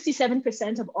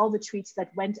 67% of all the tweets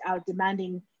that went out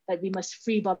demanding that we must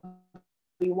free Bobby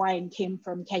Wine came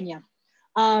from Kenya.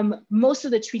 Most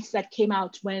of the tweets that came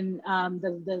out when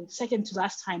the second to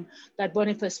last time that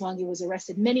Boniface Mwangi was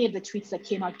arrested, many of the tweets that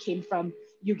came out came from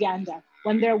Uganda.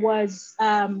 When there was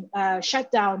a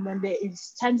shutdown, when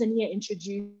Tanzania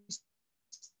introduced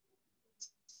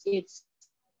its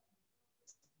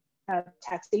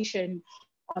taxation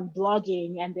on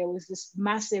blogging, and there was this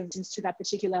massive to that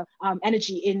particular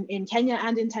energy in Kenya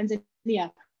and in Tanzania.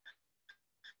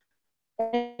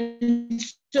 And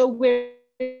so we're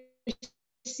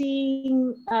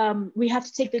seeing, we have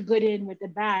to take the good in with the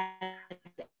bad.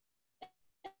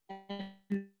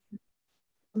 And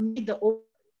the old.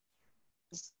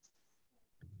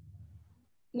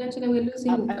 Nyanzi, we're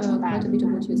losing quite a bit of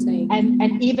what you're saying.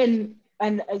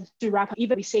 And to wrap up,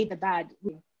 even we say the bad.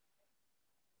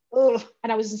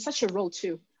 And I was in such a role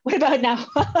too. What about now?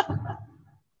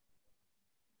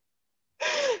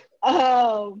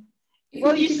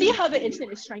 Well, you see how the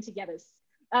internet is trying to get us.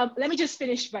 Let me just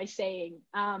finish by saying,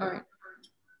 right.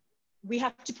 We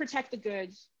have to protect the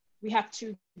good. We have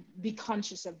to be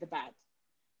conscious of the bad.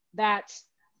 That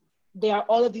there are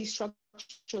all of these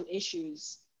structural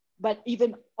issues, but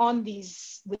even on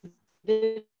these,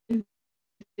 within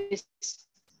this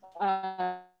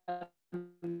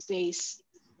space,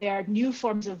 there are new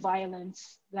forms of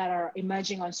violence that are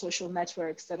emerging on social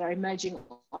networks, that are emerging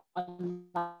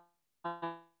online.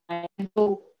 And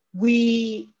so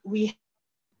we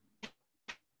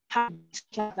have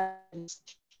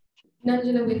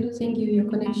Nanjala, we're losing you. Your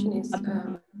connection is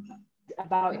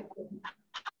about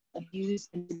abuse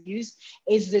and abuse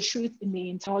is the truth in me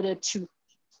in order to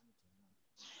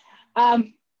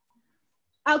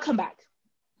I'll come back.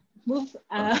 Move.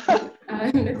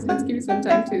 Let's give you some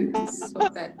time to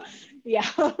sort that. Yeah.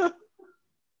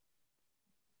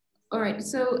 All right,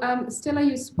 so Stella,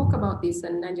 you spoke about this,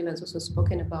 and Nanjala has also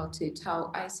spoken about it,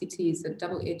 how ICT is a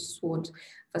double-edged sword,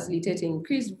 facilitating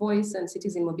increased voice and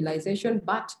citizen mobilization,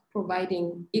 but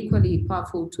providing equally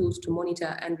powerful tools to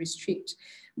monitor and restrict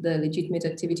the legitimate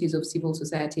activities of civil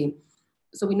society.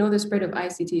 So we know the spread of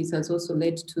ICTs has also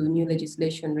led to new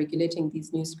legislation regulating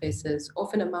these new spaces,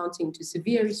 often amounting to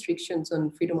severe restrictions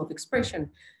on freedom of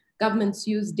expression. Governments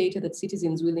use data that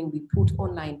citizens willingly put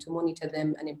online to monitor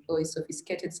them and employ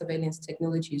sophisticated surveillance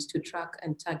technologies to track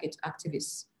and target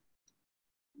activists.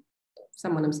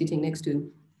 Someone I'm sitting next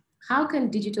to. How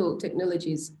can digital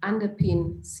technologies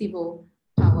underpin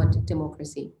civil-powered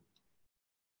democracy?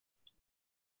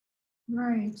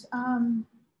 Right.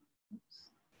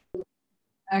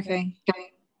 Okay.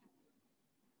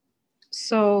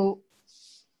 So,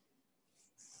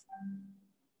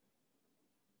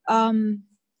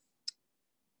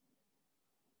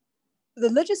 the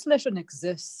legislation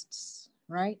exists,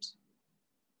 right?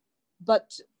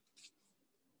 But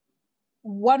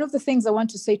one of the things I want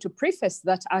to say to preface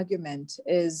that argument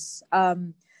is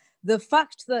the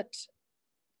fact that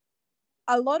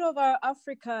a lot of our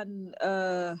African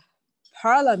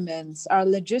parliaments, our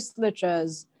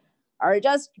legislatures, are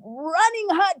just running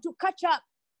hard to catch up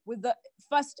with the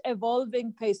fast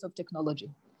evolving pace of technology.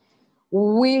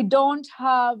 We don't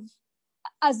have,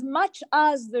 as much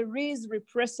as there is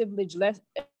repressive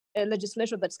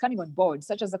legislation that's coming on board,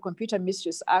 such as the Computer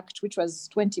Misuse Act, which was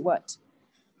 20,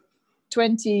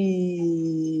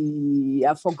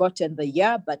 I've forgotten the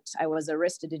year, but I was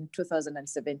arrested in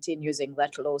 2017 using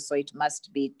that law, so it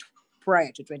must be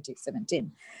prior to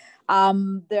 2017.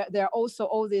 There are also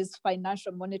all these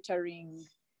financial monitoring,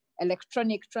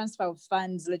 electronic transfer of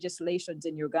funds legislations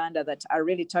in Uganda that are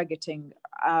really targeting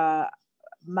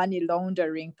money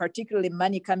laundering, particularly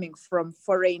money coming from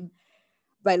foreign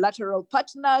bilateral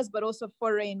partners, but also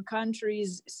foreign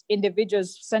countries,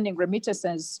 individuals sending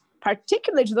remittances,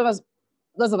 particularly to those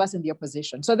of us in the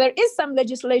opposition. So there is some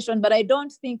legislation, but I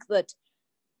don't think that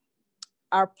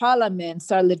our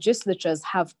parliaments, our legislatures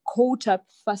have caught up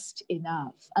fast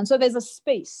enough. And so there's a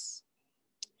space.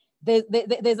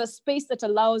 There's a space that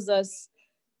allows us,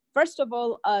 first of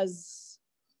all, as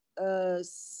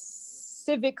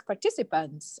civic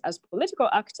participants, as political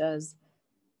actors,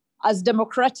 as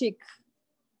democratic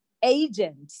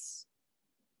agents,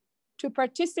 to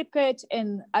participate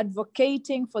in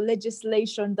advocating for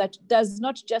legislation that does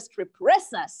not just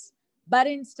repress us, but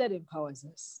instead empowers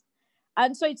us.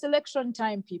 And so it's election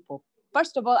time, people.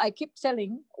 First of all, I keep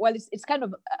telling, well, it's kind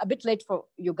of a bit late for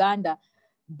Uganda,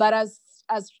 but as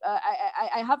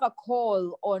I have a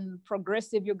call on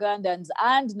progressive Ugandans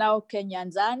and now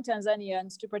Kenyans and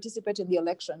Tanzanians to participate in the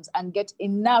elections and get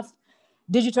enough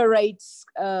digital rights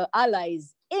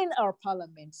allies in our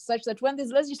parliament, such that when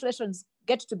these legislations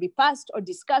get to be passed or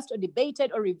discussed or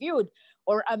debated or reviewed,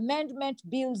 or amendment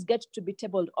bills get to be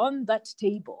tabled on that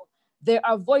table, there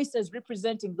are voices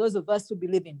representing those of us who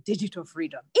believe in digital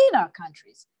freedom in our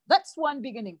countries. That's one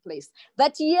beginning place.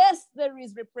 That yes, there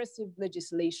is repressive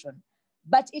legislation,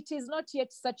 but it is not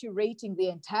yet saturating the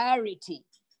entirety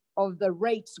of the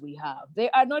rights we have.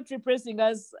 They are not repressing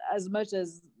us as much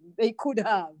as they could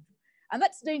have. And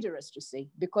that's dangerous to say,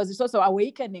 because it's also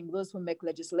awakening those who make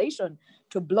legislation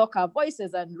to block our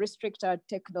voices and restrict our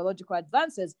technological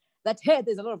advances, that, hey,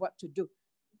 there's a lot of work to do.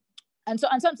 And so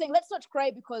I'm saying, let's not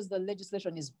cry because the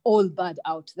legislation is all bad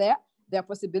out there. There are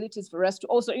possibilities for us to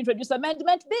also introduce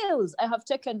amendment bills. I have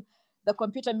taken the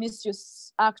Computer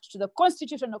Misuse Act to the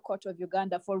Constitutional Court of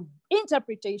Uganda for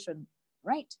interpretation,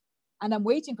 right? And I'm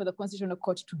waiting for the Constitutional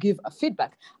Court to give a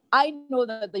feedback. I know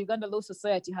that the Uganda Law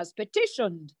Society has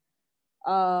petitioned,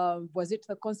 was it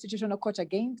the Constitutional Court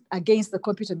against the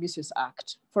Computer Misuse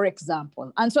Act, for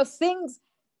example. And so things,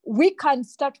 we can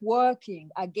start working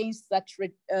against that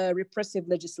repressive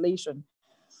legislation.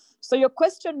 So your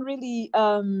question really,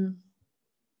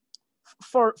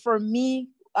 for me,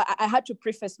 I had to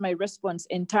preface my response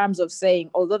in terms of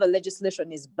saying, although the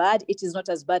legislation is bad, it is not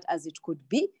as bad as it could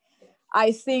be.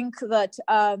 I think that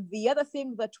the other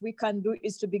thing that we can do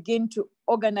is to begin to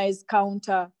organize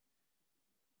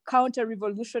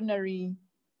counter-revolutionary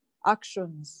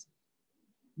actions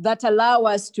that allow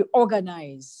us to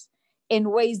organize in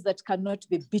ways that cannot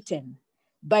be beaten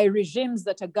by regimes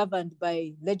that are governed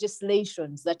by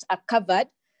legislations that are covered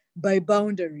by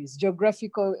boundaries,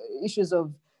 geographical issues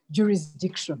of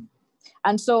jurisdiction.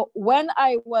 And so when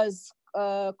I was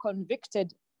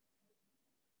convicted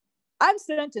and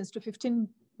sentenced to 15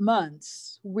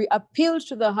 months, we appealed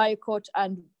to the High Court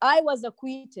and I was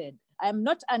acquitted. I'm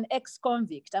not an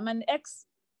ex-convict, I'm an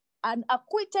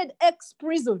acquitted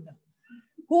ex-prisoner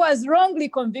who was wrongly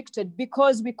convicted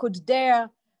because we could dare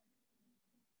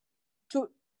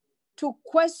to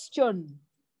question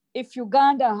if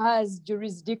Uganda has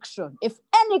jurisdiction, if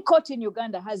any court in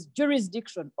Uganda has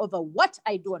jurisdiction over what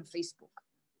I do on Facebook,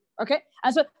 okay?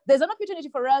 And so there's an opportunity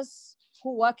for us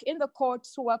who work in the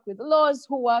courts, who work with laws,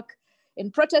 who work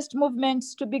in protest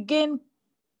movements to begin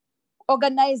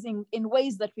organizing in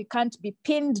ways that we can't be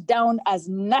pinned down as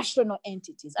national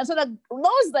entities. And so the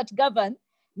laws that govern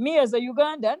me as a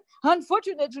Ugandan,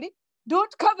 unfortunately,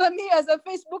 don't cover me as a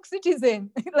Facebook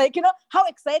citizen. Like, you know, how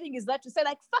exciting is that to say,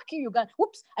 like, fuck you, Uganda.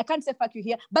 Whoops, I can't say fuck you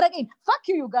here. But again, fuck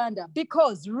you, Uganda,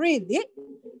 because really,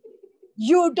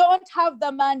 you don't have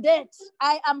the mandate.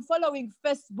 I am following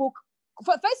Facebook.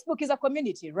 Facebook is a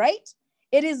community, right?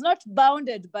 It is not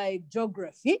bounded by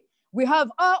geography. We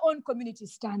have our own community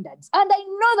standards. And I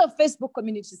know the Facebook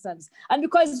community standards. And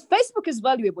because Facebook is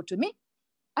valuable to me,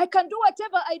 I can do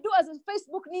whatever I do as a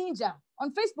Facebook ninja.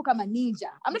 On Facebook, I'm a ninja.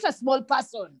 I'm not a small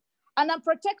person. And I'm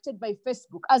protected by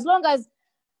Facebook as long as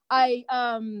I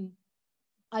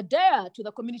adhere to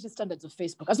the community standards of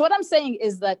Facebook. And so what I'm saying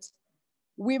is that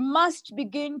we must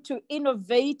begin to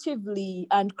innovatively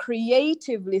and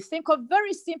creatively think of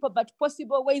very simple but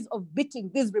possible ways of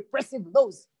beating these repressive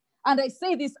laws. And I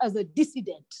say this as a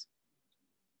dissident,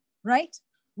 right?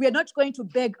 We are not going to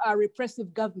beg our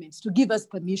repressive governments to give us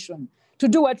permission to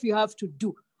do what we have to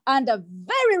do under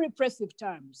very repressive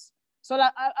terms. So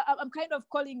that I'm kind of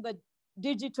calling the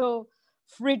digital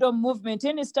freedom movement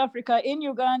in East Africa, in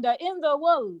Uganda, in the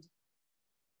world,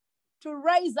 to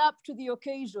rise up to the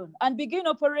occasion and begin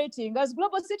operating as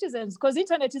global citizens, because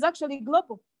internet is actually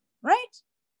global, right?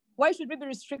 Why should we be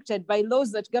restricted by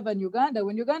laws that govern Uganda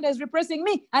when Uganda is repressing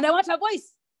me and I want a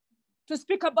voice to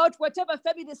speak about whatever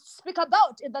feminists speak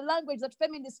about in the language that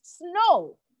feminists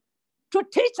know, to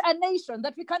teach a nation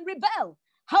that we can rebel?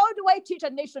 How do I teach a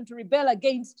nation to rebel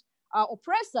against our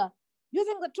oppressor?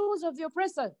 Using the tools of the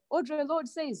oppressor. Audre Lorde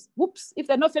says, whoops, if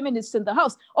there are no feminists in the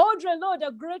house. Audre Lorde,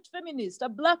 a great feminist, a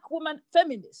Black woman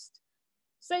feminist,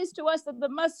 says to us that the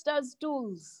master's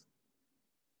tools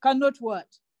cannot what?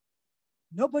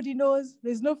 Nobody knows.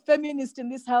 There's no feminist in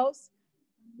this house.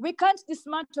 We can't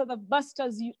dismantle the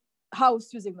master's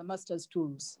house using the master's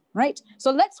tools, right?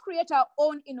 So let's create our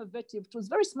own innovative tools,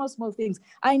 very small, small things.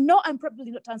 I know I'm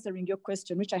probably not answering your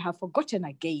question, which I have forgotten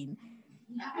again.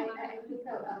 I think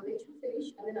I'll let you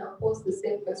finish, and then I'll pose the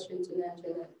same question to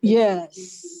Nanjala.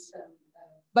 Yes.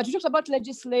 But you talked about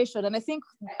legislation, and I think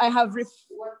I have...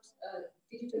 What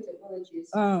digital technologies,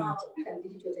 how can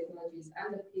digital technologies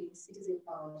underpin citizen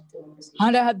power democracy?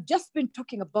 And I have just been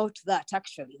talking about that,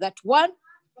 actually. That one,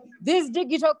 these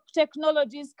digital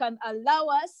technologies can allow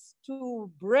us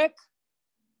to break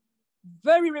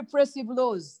very repressive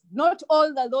laws. Not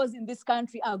all the laws in this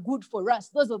country are good for us,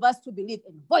 those of us who believe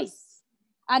in voice.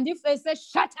 And if they say,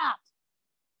 shut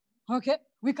up, okay,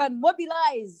 we can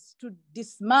mobilize to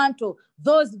dismantle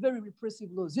those very repressive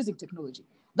laws using technology.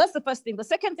 That's the first thing. The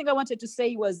second thing I wanted to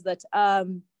say was that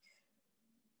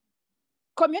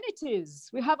communities,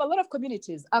 we have a lot of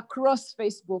communities across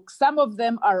Facebook. Some of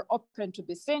them are open to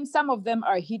be seen. Some of them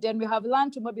are hidden. We have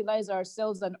learned to mobilize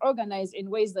ourselves and organize in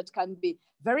ways that can be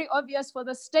very obvious for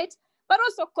the state, but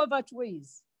also covert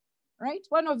ways, right?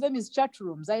 One of them is chat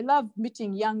rooms. I love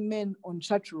meeting young men on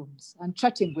chat rooms and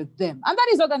chatting with them. And that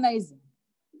is organizing.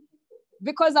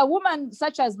 Because a woman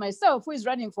such as myself, who is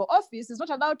running for office, is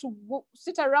not allowed to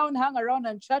sit around, hang around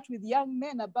and chat with young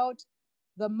men about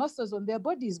the muscles on their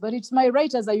bodies, but it's my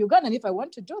right as a Ugandan if I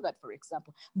want to do that, for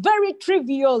example. Very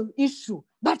trivial issue,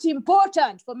 but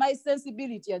important for my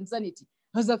sensibility and sanity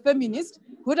as a feminist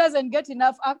who doesn't get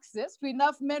enough access to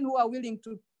enough men who are willing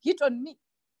to hit on me,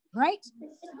 right?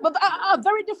 But a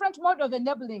very different mode of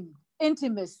enabling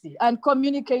intimacy and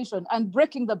communication and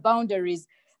breaking the boundaries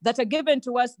that are given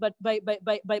to us but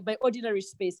by ordinary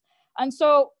space. And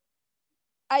so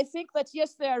I think that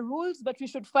yes, there are rules, but we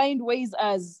should find ways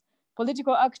as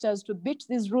political actors to beat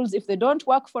these rules if they don't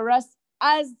work for us,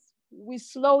 as we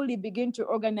slowly begin to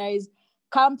organize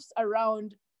camps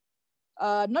around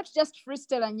not just Free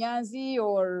Stella Nyanzi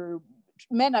or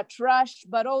Men Are Trash,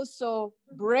 but also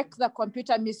break the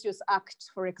Computer Misuse Act,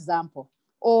 for example,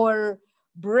 or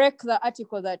break the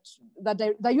article that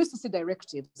the UCC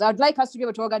directives. I'd like us to be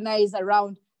able to organize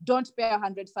around don't pay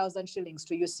 100,000 shillings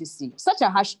to UCC. Such a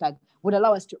hashtag would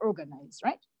allow us to organize,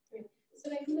 right? So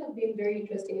it would have been very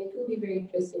interesting. It will be very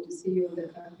interesting to see you on the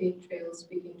campaign trail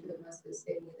speaking to the masses,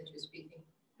 same way that you're speaking.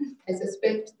 I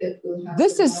suspect that we'll have...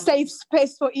 This is safe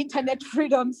space for internet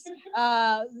freedoms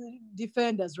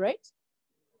defenders, right?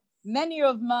 Many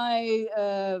of my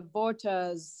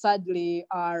voters, sadly,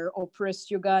 are oppressed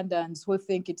Ugandans who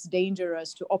think it's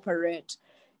dangerous to operate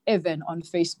even on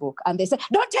Facebook. And they say,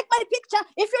 don't take my picture.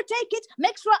 If you take it,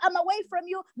 make sure I'm away from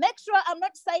you. Make sure I'm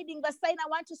not siding the sign I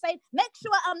want to sign. Make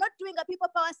sure I'm not doing a people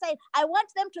power sign. I want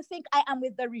them to think I am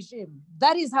with the regime.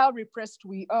 That is how repressed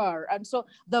we are. And so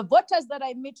the voters that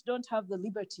I meet don't have the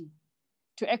liberty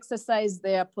to exercise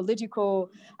their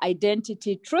political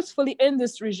identity truthfully in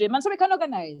this regime. And so we can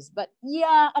organize, but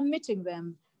yeah, I'm meeting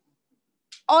them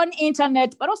on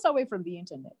internet, but also away from the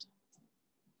internet.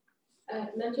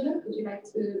 Nanjala, would you like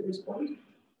to respond?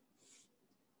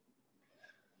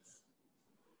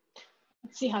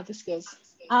 Let's see how this goes.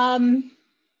 I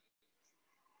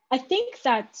think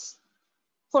that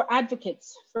for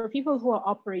advocates, for people who are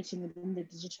operating within the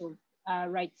digital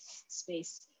rights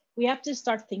space, we have to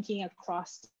start thinking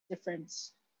across different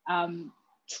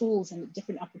tools and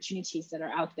different opportunities that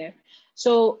are out there.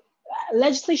 So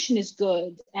legislation is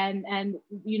good, and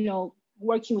you know,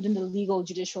 working within the legal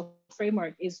judicial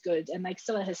framework is good. And like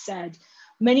Stella has said,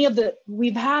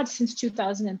 we've had since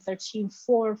 2013,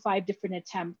 4 or 5 different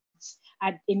attempts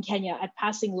in Kenya at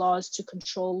passing laws to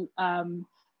control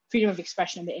freedom of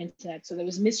expression on the internet. So there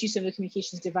was misuse of the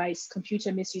communications device,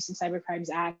 Computer Misuse and Cybercrimes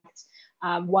Act,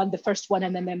 the first one,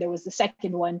 and then there was the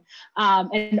second one.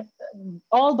 And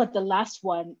all but the last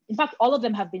one, in fact, all of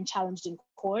them have been challenged in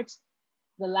court.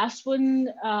 The last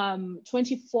one,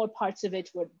 24 parts of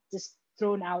it were just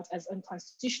thrown out as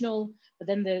unconstitutional, but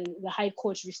then the High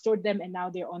Court restored them, and now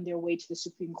they're on their way to the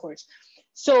Supreme Court.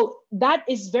 So that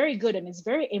is very good, and it's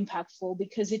very impactful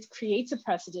because it creates a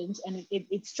precedent, and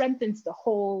it strengthens the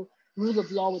whole rule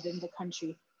of law within the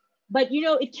country. But you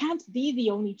know, it can't be the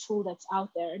only tool that's out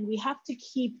there, and we have to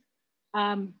keep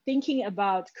thinking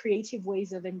about creative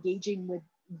ways of engaging with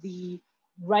the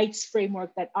rights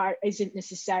framework that isn't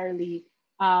necessarily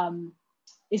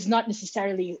is not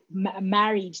necessarily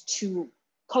married to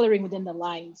coloring within the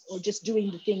lines or just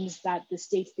doing the things that the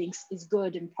state thinks is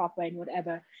good and proper and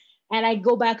whatever. And I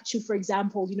go back to, for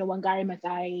example, you know, Wangari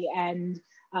Maathai and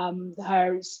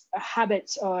her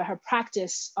habits or her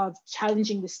practice of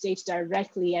challenging the state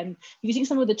directly and using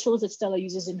some of the tools that Stella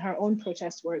uses in her own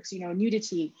protest works,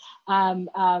 nudity,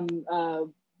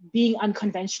 being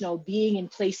unconventional, being in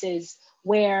places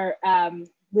where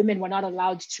women were not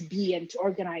allowed to be and to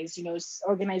organize,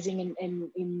 organizing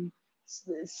in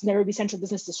Nairobi Central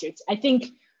Business District. I think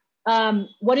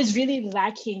what is really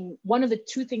lacking, one of the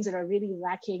two things that are really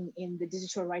lacking in the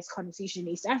digital rights conversation in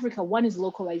East Africa, one is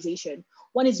localization,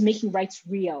 one is making rights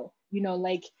real.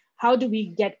 Like, how do we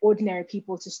get ordinary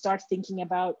people to start thinking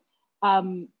about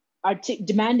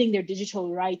demanding their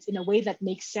digital rights in a way that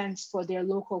makes sense for their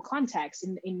local context,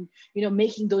 in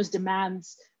making those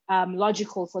demands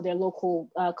logical for their local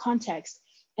context.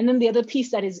 And then the other piece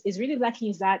that is really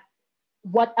lacking is that,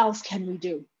 what else can we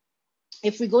do?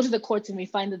 If we go to the courts and we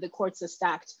find that the courts are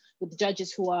stacked with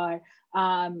judges who are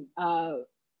on the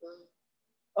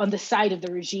side of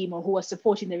the regime, or who are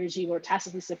supporting the regime or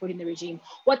tacitly supporting the regime,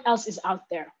 what else is out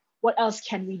there? What else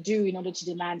can we do in order to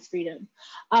demand freedom?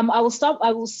 I will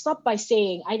stop by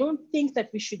saying, I don't think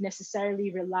that we should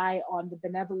necessarily rely on the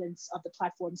benevolence of the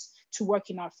platforms to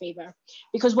work in our favor.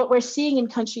 Because what we're seeing in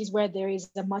countries where there is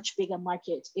a much bigger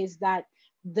market is that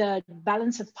the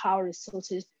balance of power is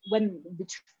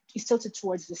tilted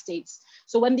towards the states.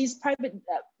 So when these private,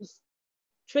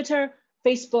 Twitter,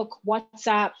 Facebook,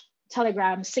 WhatsApp,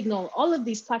 Telegram, Signal, all of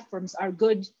these platforms are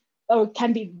good, or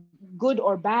can be good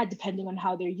or bad depending on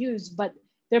how they're used, but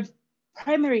their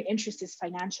primary interest is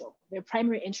financial. Their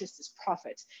primary interest is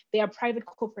profit. They are private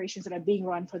corporations that are being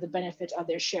run for the benefit of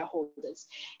their shareholders.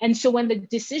 And so when the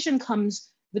decision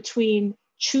comes between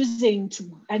choosing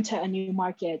to enter a new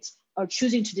market or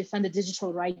choosing to defend the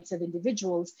digital rights of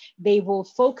individuals, they will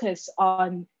focus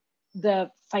on the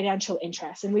financial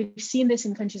interests. And we've seen this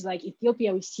in countries like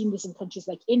Ethiopia, we've seen this in countries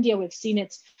like India, we've seen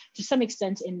it to some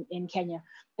extent in Kenya.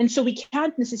 And so we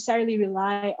can't necessarily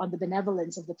rely on the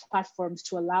benevolence of the platforms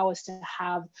to allow us to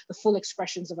have the full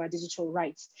expressions of our digital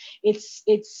rights.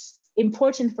 It's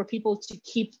important for people to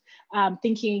keep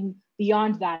thinking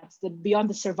beyond that, beyond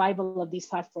the survival of these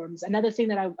platforms. Another thing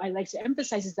that I like to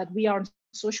emphasize is that we are on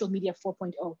social media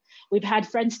 4.0. We've had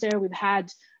Friendster, we've had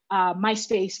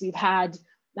MySpace, we've had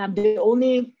the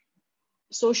only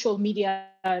social media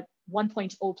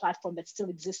 1.0 platform that still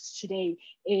exists today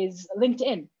is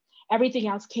LinkedIn. Everything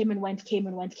else came and went, came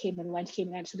and went, came and went, came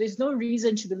and went. So there's no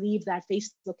reason to believe that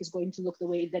Facebook is going to look the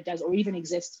way that does, or even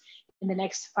exist in the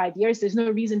next 5 years. There's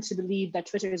no reason to believe that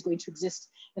Twitter is going to exist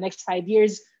in the next 5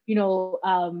 years.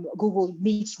 Google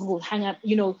Meets, Google Hangout,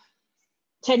 5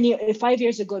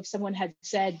 years ago, if someone had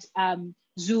said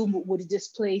Zoom would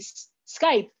displace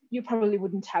Skype, you probably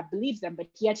wouldn't have believed them. But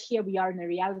yet here we are in a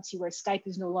reality where Skype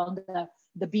is no longer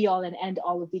the be all and end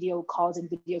all of video calls and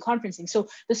video conferencing. So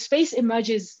the space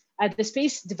emerges, the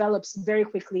space develops very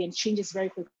quickly and changes very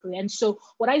quickly. And so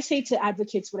what I say to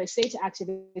advocates, what I say to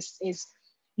activists is,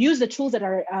 use the tools that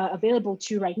are available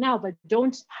to you right now, but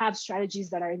don't have strategies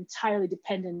that are entirely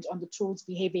dependent on the tools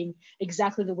behaving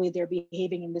exactly the way they're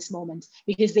behaving in this moment,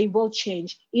 because they will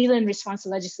change, either in response to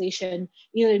legislation,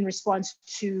 either in response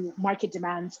to market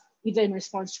demands, either in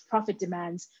response to profit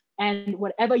demands. And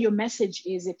whatever your message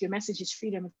is, if your message is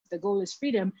freedom, if the goal is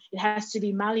freedom, it has to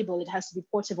be malleable, it has to be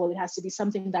portable, it has to be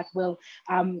something that will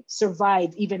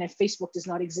survive, even if Facebook does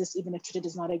not exist, even if Twitter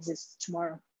does not exist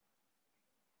tomorrow.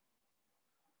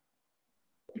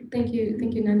 Thank you,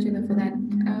 Nanjala, for that.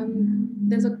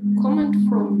 There's a comment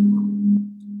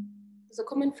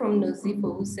from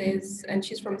Nozifo who says, and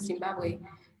she's from Zimbabwe.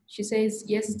 She says,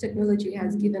 yes, technology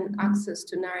has given access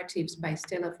to narratives by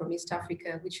Stella from East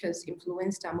Africa, which has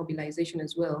influenced our mobilization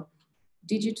as well.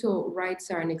 Digital rights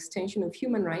are an extension of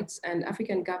human rights, and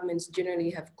African governments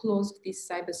generally have closed this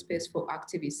cyberspace for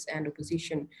activists and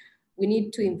opposition. We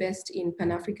need to invest in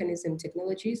Pan-Africanism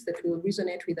technologies that will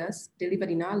resonate with us,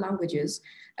 delivered in our languages,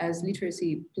 as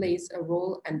literacy plays a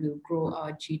role and will grow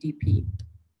our GDP.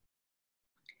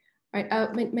 All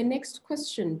right, my next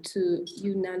question to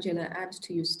you, Nanjala, and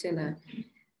to you, Stella.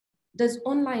 Does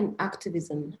online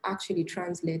activism actually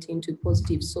translate into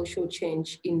positive social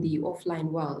change in the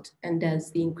offline world? And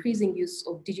does the increasing use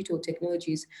of digital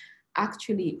technologies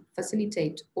actually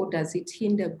facilitate, or does it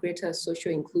hinder greater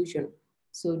social inclusion?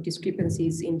 So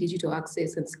discrepancies in digital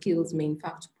access and skills may in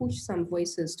fact push some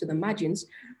voices to the margins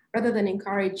rather than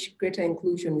encourage greater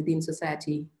inclusion within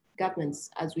society. Governments,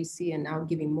 as we see, are now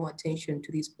giving more attention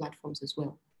to these platforms as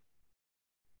well.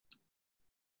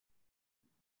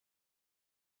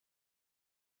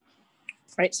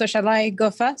 Right, so shall I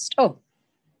go first? Oh,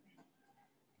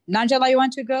 Nanjala, you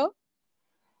want to go?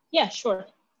 Yeah, sure.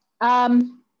 I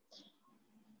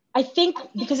think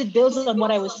because it builds on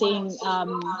what I was saying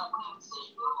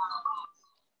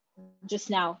just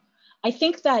now, I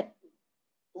think that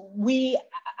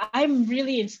I'm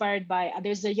really inspired by,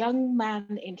 there's a young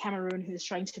man in Cameroon who's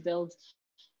trying to build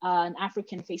an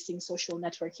African-facing social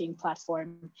networking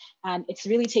platform, and it's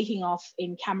really taking off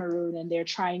in Cameroon, and they're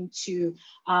trying to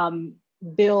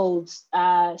build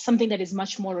something that is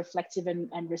much more reflective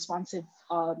and responsive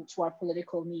to our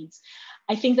political needs.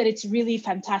 I think that it's really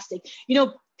fantastic. You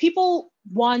know, people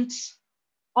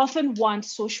often want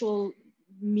social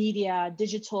media,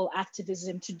 digital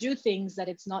activism to do things that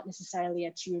it's not necessarily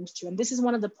attuned to. And this is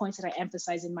one of the points that I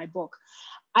emphasize in my book.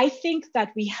 I think that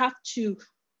we have to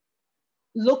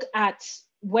look at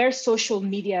where social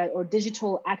media or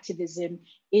digital activism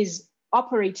is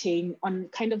operating on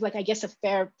kind of like, I guess, a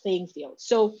fair playing field.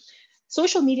 So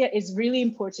social media is really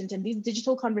important, and these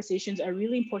digital conversations are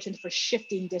really important for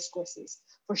shifting discourses,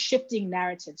 for shifting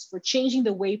narratives, for changing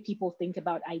the way people think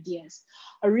about ideas.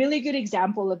 A really good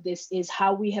example of this is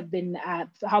how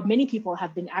many people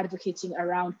have been advocating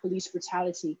around police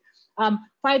brutality.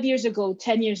 5 years ago,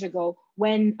 10 years ago,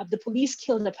 when the police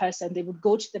killed a person, they would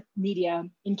go to the media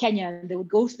in Kenya, and they would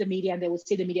go to the media and they would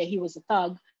say to the media, he was a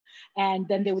thug. And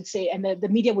then they would say, and the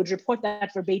media would report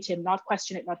that verbatim, not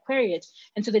question it, not query it.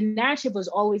 And so the narrative was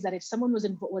always that if someone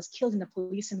was killed in a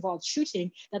police-involved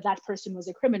shooting, that person was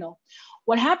a criminal.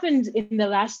 What happened in the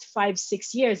last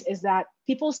 5-6 years is that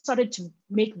people started to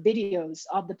make videos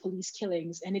of the police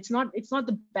killings, and it's not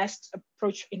the best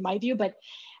approach in my view, but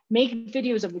make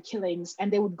videos of the killings,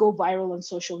 and they would go viral on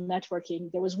social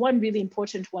networking. There was one really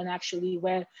important one actually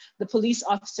where the police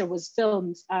officer was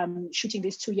filmed shooting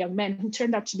these 2 young men who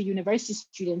turned out to be university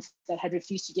students that had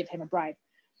refused to give him a bribe.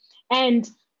 And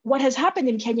what has happened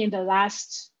in Kenya in the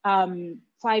last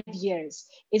 5 years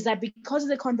is that because of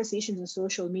the conversations on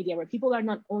social media, where people are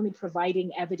not only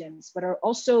providing evidence, but are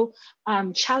also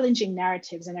challenging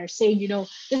narratives and are saying, you know,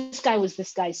 this guy was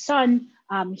this guy's son,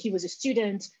 he was a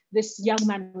student, this young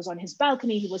man was on his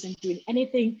balcony, he wasn't doing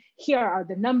anything. Here are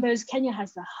the numbers. Kenya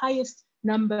has the highest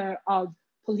number of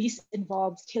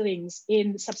police-involved killings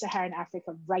in sub-Saharan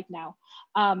Africa right now.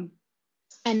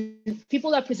 And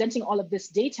people are presenting all of this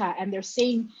data, and they're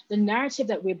saying the narrative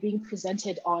that we're being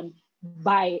presented on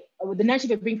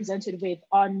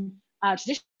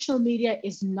traditional media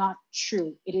is not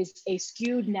true. It is a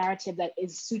skewed narrative that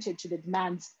is suited to the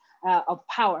demands of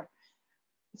power.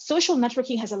 Social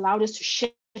networking has allowed us to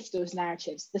shift those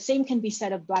narratives. The same can be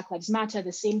said of Black Lives Matter.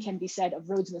 The same can be said of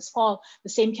Rhodes Must Fall. The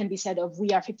same can be said of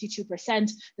We Are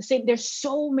 52%. There's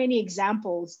so many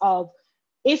examples of,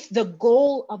 if the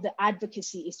goal of the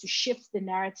advocacy is to shift the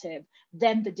narrative,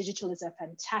 then the digital is a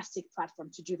fantastic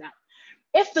platform to do that.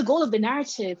 If the goal of the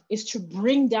narrative is to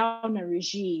bring down a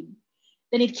regime,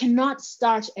 then it cannot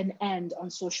start and end on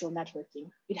social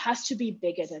networking. It has to be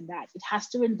bigger than that. It has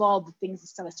to involve the things that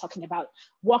Stella is talking about,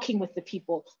 walking with the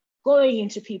people, going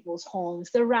into people's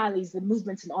homes, the rallies, the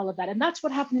movements, and all of that. And that's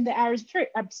what happened in the Arab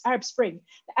Spring.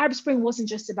 The Arab Spring wasn't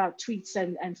just about tweets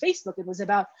and Facebook. It was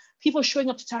about people showing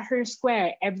up to Tahrir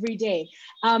Square every day.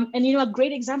 And you know, a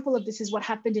great example of this is what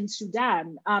happened in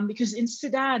Sudan, because in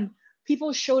Sudan,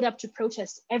 people showed up to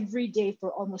protest every day for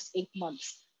almost 8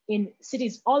 months in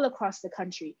cities all across the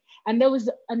country. And there was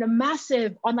a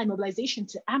massive online mobilization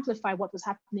to amplify what was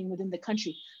happening within the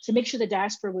country, to make sure the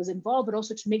diaspora was involved, but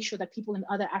also to make sure that people in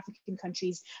other African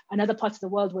countries and other parts of the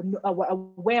world were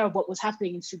aware of what was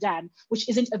happening in Sudan, which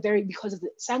because of the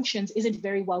sanctions, isn't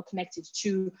very well connected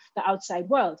to the outside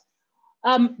world.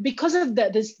 Because of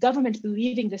this government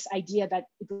believing this idea that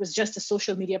it was just a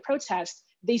social media protest,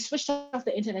 they switched off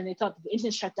the internet, and they thought if the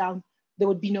internet shut down, there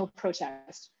would be no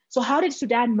protest. So how did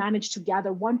Sudan manage to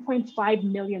gather 1.5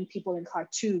 million people in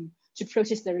Khartoum to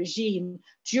protest the regime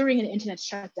during an internet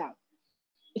shutdown?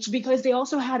 It's because they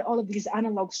also had all of these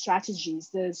analog strategies,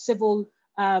 the civil,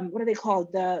 what are they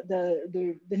called?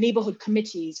 The neighborhood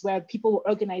committees, where people were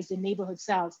organized in neighborhood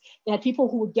cells. They had people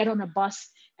who would get on a bus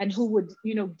and who would,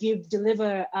 you know,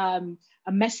 deliver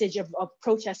a message of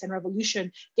protest and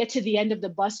revolution, get to the end of the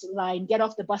bus line, get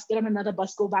off the bus, get on another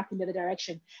bus, go back in the other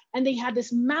direction. And they had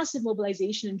this massive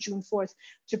mobilization on June 4th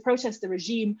to protest the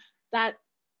regime that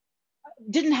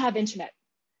didn't have internet.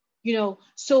 You know,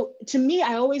 so to me,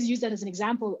 I always use that as an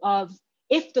example of,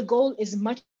 if the goal is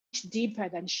much deeper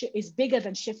than is bigger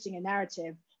than shifting a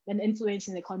narrative, than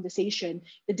influencing the conversation,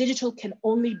 the digital can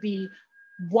only be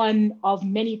one of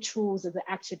many tools that the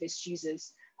activist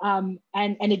uses. And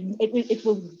it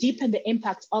will deepen the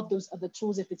impact of those other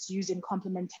tools if it's used in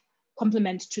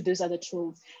complement to those other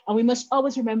tools. And we must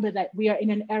always remember that we are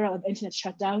in an era of internet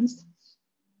shutdowns.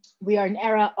 We are in an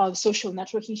era of social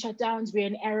networking shutdowns. We're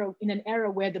in an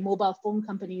era where the mobile phone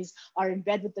companies are in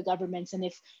bed with the governments. And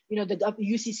if the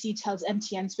UCC tells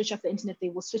MTN switch off the internet, they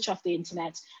will switch off the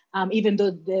internet, even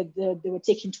though they were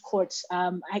taken to court.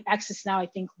 Access Now, I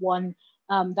think, won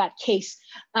that case.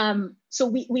 So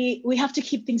we have to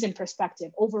keep things in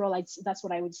perspective. Overall, that's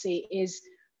what I would say is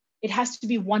it has to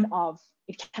be one of.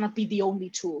 It cannot be the only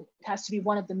tool. It has to be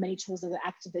one of the many tools that the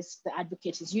activist, the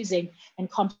advocate is using and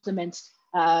complement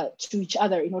to each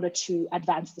other in order to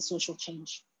advance the social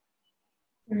change.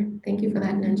 All right. Thank you for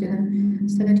that, Nanjala.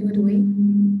 Stella, do you want to weigh?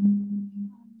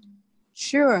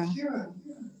 Sure.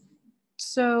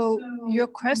 So your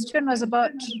question was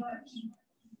about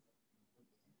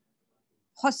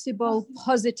possible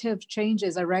positive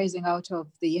changes arising out of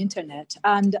the internet.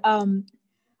 And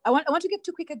I want to give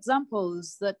two quick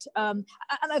examples that, and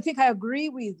I think I agree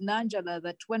with Nanjala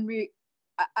that when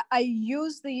I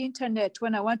use the internet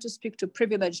when I want to speak to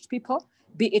privileged people,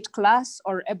 be it class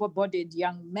or able-bodied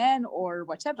young men or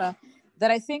whatever,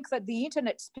 that I think that the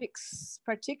internet speaks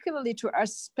particularly to a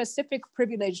specific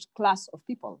privileged class of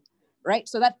people, right?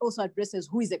 So that also addresses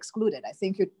who is excluded. I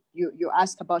think you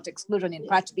asked about exclusion in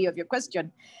part B of your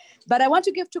question. But I want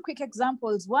to give two quick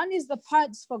examples. One is the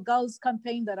Pads for Girls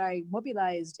campaign that I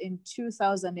mobilized in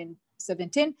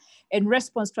 2017 in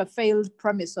response to a failed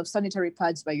promise of sanitary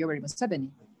pads by Yoweri Museveni.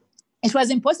 It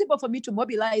was impossible for me to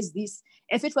mobilize this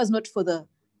if it was not for the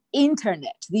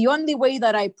internet. The only way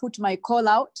that I put my call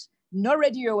out, no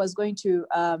radio was going to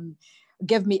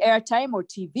give me airtime or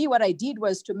TV. What I did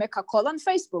was to make a call on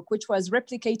Facebook, which was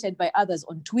replicated by others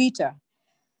on Twitter.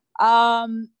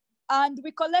 And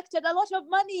we collected a lot of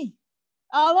money,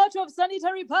 a lot of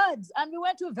sanitary pads, and we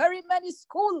went to very many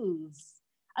schools.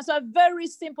 And so a very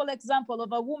simple example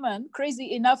of a woman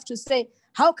crazy enough to say,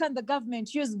 how can the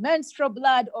government use menstrual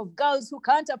blood of girls who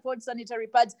can't afford sanitary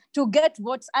pads to get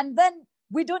votes? And then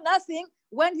we do nothing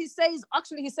when he says,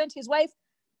 actually, he sent his wife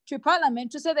to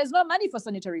Parliament to say there's no money for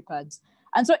sanitary pads.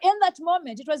 And so in that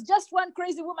moment, it was just one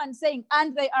crazy woman saying,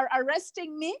 and they are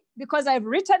arresting me because I've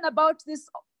written about this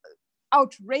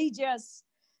outrageous,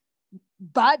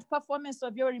 bad performance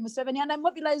of Yoweri Museveni, and I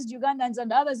mobilized Ugandans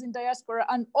and others in diaspora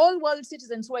and all world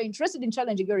citizens who are interested in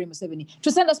challenging Yoweri Museveni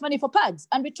to send us money for pads.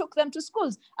 And we took them to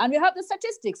schools, and we have the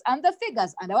statistics and the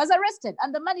figures, and I was arrested,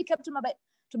 and the money kept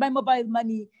to my mobile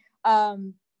money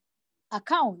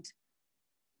account.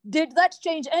 Did that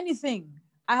change anything?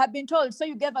 I have been told, so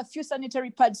you gave a few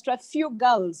sanitary pads to a few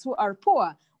girls who are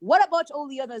poor. What about all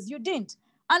the others? You didn't.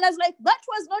 And I was like, that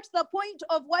was not the point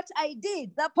of what I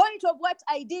did. The point of what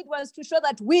I did was to show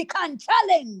that we can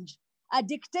challenge a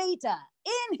dictator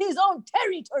in his own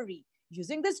territory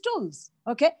using these tools,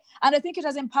 okay? And I think it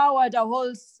has empowered a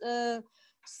whole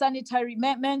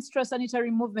menstrual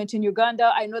sanitary movement in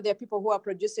Uganda. I know there are people who are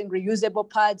producing reusable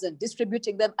pads and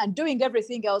distributing them and doing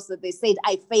everything else that they said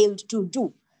I failed to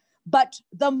do. But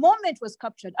the moment was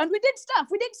captured, and we did stuff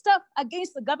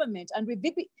against the government, and we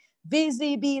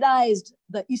visibilized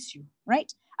the issue,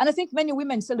 right? And I think many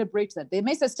women celebrate that. They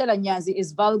may say Stella Nyanzi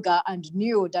is vulgar and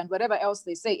nude and whatever else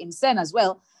they say, insane as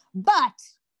well, but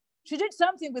she did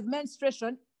something with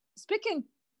menstruation, speaking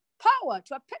power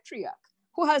to a patriarch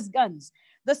who has guns.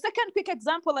 The second quick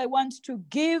example I want to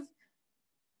give,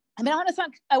 I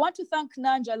want to thank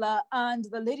Nanjala and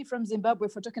the lady from Zimbabwe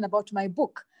for talking about my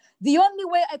book. The only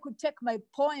way I could take my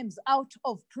poems out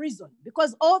of prison,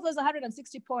 because all those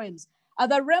 160 poems are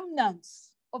the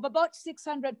remnants of about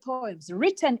 600 poems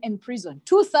written in prison.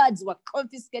 2/3 were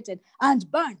confiscated and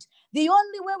burnt. The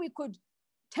only way we could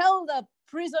tell the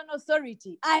prison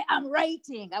authority, I am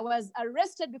writing. I was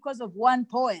arrested because of one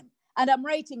poem, and I'm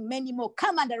writing many more.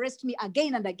 Come and arrest me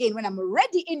again and again when I'm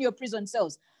already in your prison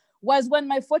cells, was when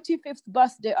my 45th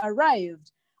birthday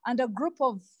arrived, and a group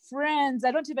of friends,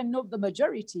 I don't even know the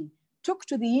majority, took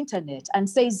to the internet and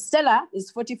says, Stella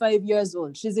is 45 years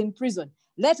old. She's in prison.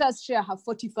 Let us share her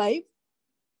 45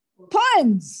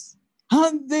 poems.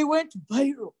 And they went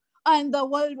viral. And the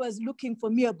world was looking for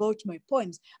me about my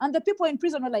poems. And the people in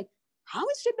prison were like, how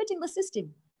is she beating the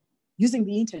system? Using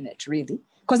the internet, really?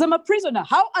 Because I'm a prisoner.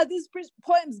 How are these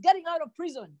poems getting out of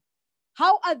prison?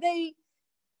 How are they?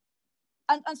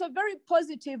 And so very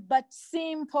positive, but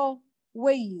simple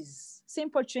ways,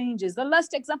 simple changes. The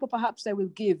last example perhaps I will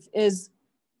give is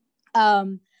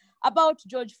about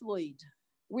George Floyd.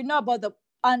 We know about the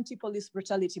anti-police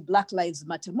brutality, Black Lives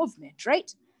Matter movement,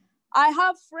 right? I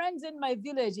have friends in my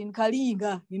village in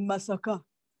Kalinga, in Masaka,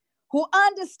 who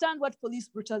understand what police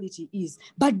brutality is,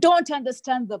 but don't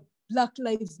understand the Black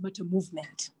Lives Matter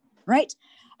movement, right?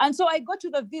 And so I go to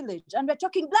the village and we're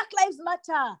talking Black Lives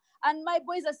Matter, and my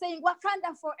boys are saying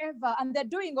Wakanda forever, and they're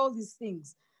doing all these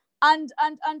things. And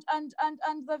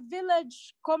the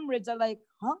village comrades are like,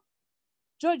 huh?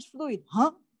 George Floyd,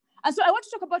 huh? And so I want to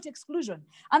talk about exclusion.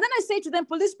 And then I say to them,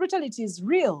 police brutality is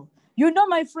real. You know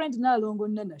my friend Nalongo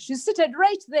Nana, she's seated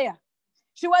right there.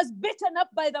 She was beaten up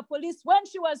by the police when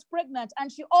she was pregnant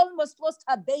and she almost lost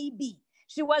her baby.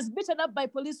 She was beaten up by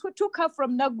police who took her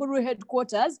from Naguru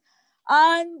headquarters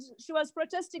and she was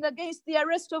protesting against the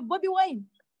arrest of Bobby Wine.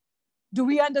 Do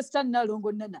we understand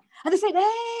Nalongo Nana? And they said,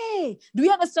 hey, do we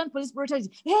understand police brutality?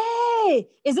 Hey,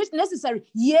 is it necessary?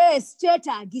 Yes,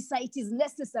 Cheta, Gisa, it is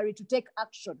necessary to take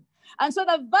action. And so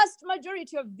the vast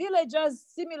majority of villagers,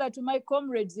 similar to my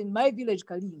comrades in my village,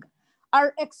 Kalinga,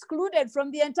 are excluded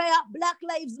from the entire Black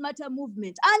Lives Matter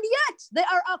movement. And yet they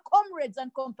are our comrades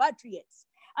and compatriots.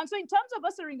 And so in terms of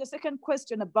answering the second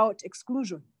question about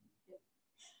exclusion,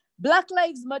 Black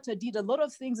Lives Matter did a lot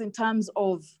of things in terms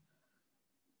of,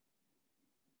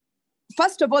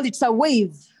 first of all, it's a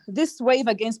wave. This wave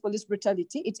against police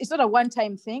brutality, it's not a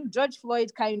one-time thing. George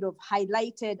Floyd kind of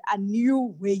highlighted a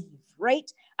new wave, right?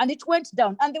 And it went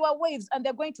down, and there were waves, and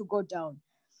they're going to go down.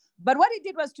 But what it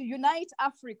did was to unite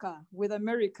Africa with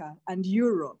America and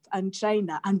Europe and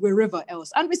China and wherever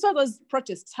else. And we saw those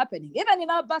protests happening. Even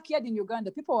in our backyard in Uganda,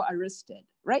 people were arrested,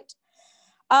 right?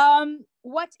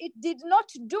 What it did not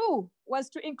do was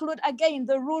to include, again,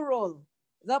 the rural,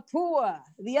 the poor,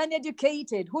 the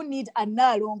uneducated who need a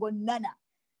Nalongo Nana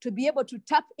to be able to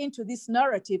tap into this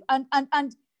narrative and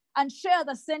share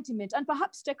the sentiment and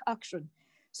perhaps take action.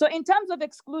 So in terms of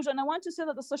exclusion, I want to say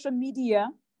that the social media,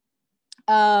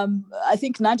 I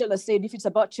think Nanjala said, if it's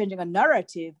about changing a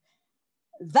narrative,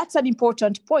 that's an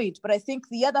important point. But I think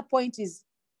the other point is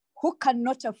who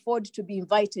cannot afford to be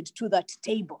invited to that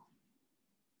table,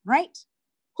 right?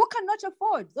 Who cannot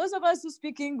afford? Those of us who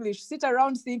speak English sit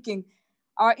around thinking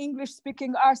our English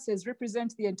speaking asses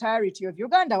represent the entirety of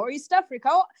Uganda or East Africa.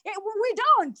 Oh, we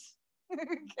don't.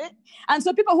 Okay? And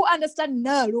so people who understand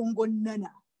Nalongo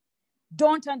Nana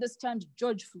don't understand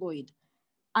George Floyd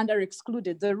and are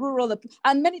excluded, the rural,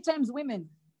 and many times women.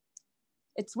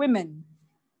 It's women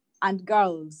and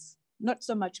girls, not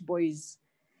so much boys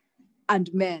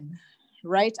and men,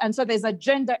 right? And so there's a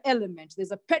gender element,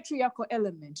 there's a patriarchal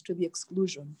element to the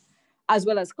exclusion, as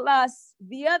well as class.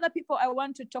 The other people I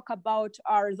want to talk about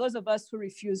are those of us who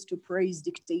refuse to praise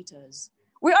dictators.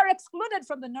 We are excluded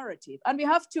from the narrative, and we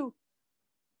have to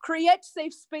create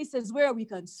safe spaces where we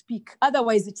can speak.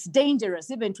 Otherwise, it's dangerous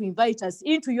even to invite us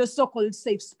into your so-called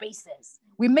safe spaces.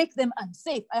 We make them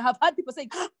unsafe. I have had people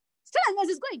saying, Stella, Nyanzi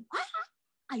is going.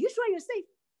 Are you sure you're safe?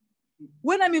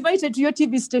 When I'm invited to your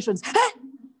TV stations,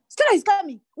 Stella is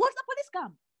coming. Won't the police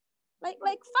come? Like,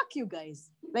 fuck you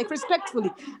guys. Like,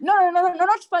 respectfully. No,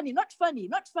 not funny, not funny,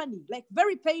 not funny. Like,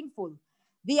 very painful.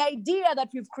 The idea that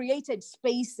we've created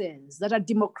spaces that are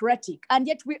democratic, and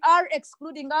yet we are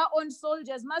excluding our own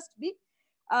soldiers must be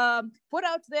put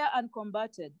out there and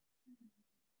combated.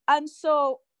 And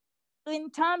so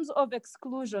in terms of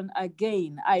exclusion,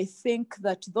 again, I think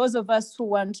that those of us who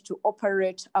want to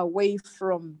operate away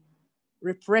from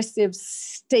repressive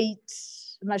state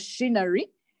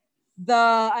machinery,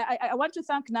 I want to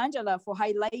thank Nanjala for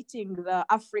highlighting the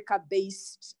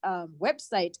Africa-based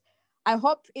website. I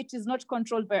hope it is not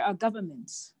controlled by our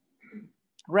governments,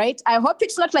 right? I hope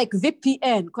it's not like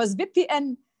VPN, because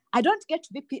VPN, I don't get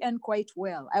VPN quite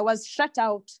well. I was shut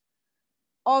out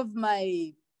of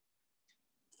my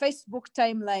Facebook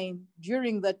timeline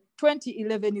during the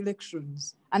 2011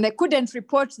 elections, and I couldn't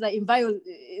report the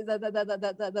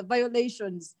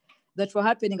violations that were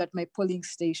happening at my polling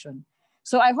station.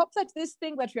 So I hope that this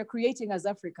thing that we are creating as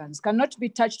Africans cannot be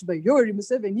touched by Yoweri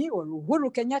Museveni or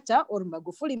Uhuru Kenyatta or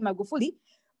Magufuli,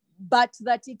 but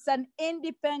that it's an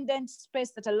independent space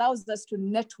that allows us to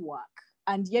network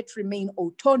and yet remain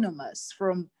autonomous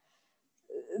from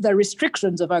the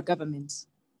restrictions of our governments.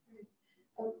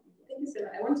 Thank you,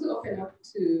 Stella. I want to open up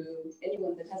to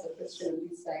anyone that has a question on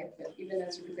this side, but even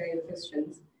as you prepare your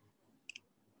questions,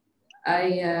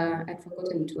 I'd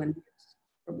forgotten to unmute.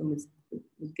 Problem with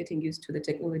getting used to the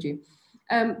technology.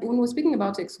 When we're speaking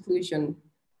about exclusion,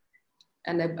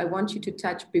 and I want you to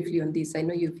touch briefly on this. I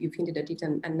know you've hinted at it,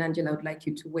 and Nanjala, I would like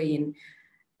you to weigh in.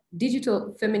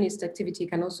 Digital feminist activity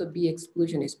can also be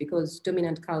exclusionist because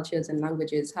dominant cultures and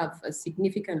languages have a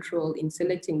significant role in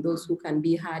selecting those who can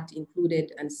be heard,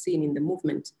 included, and seen in the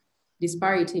movement.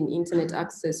 Disparity in internet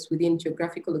access within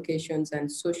geographical locations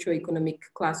and socio-economic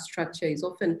class structure is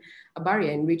often a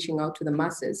barrier in reaching out to the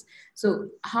masses. So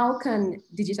how can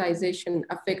digitization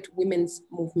affect women's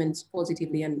movements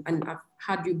positively? And I've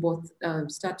had you both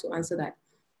start to answer that.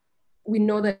 We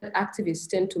know that activists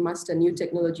tend to master new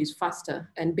technologies faster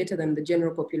and better than the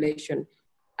general population.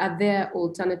 Are there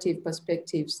alternative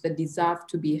perspectives that deserve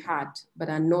to be had, but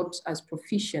are not as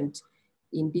proficient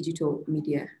in digital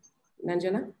media?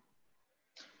 Nanjala?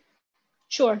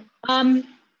 Sure.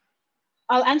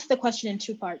 I'll answer the question in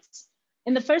two parts.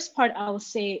 In the first part, I will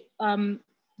say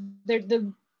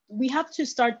we have to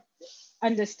start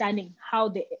understanding how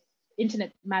the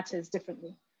internet matters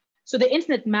differently. So the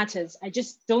internet matters. I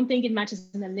just don't think it matters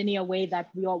in a linear way that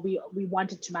we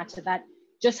want it to matter. That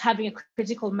just having a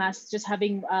critical mass, just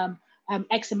having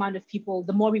X amount of people,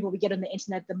 the more people we get on the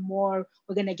internet, the more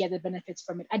we're going to get the benefits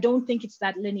from it. I don't think it's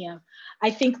that linear.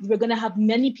 I think we're going to have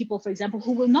many people, for example,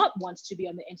 who will not want to be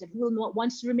on the internet, who will not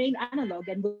want to remain analog,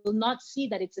 and will not see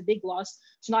that it's a big loss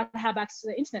to not have access to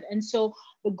the internet. And so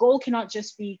the goal cannot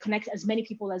just be connect as many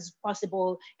people as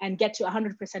possible and get to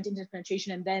 100% internet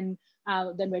penetration, and then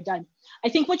we're done. I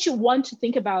think what you want to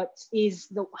think about is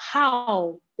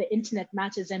how the internet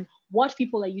matters and what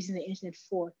people are using the internet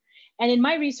for. And in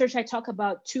my research, I talk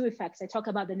about two effects. I talk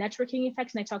about the networking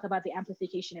effect, and I talk about the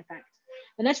amplification effect.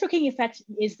 The networking effect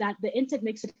is that the internet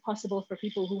makes it possible for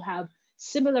people who have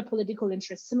similar political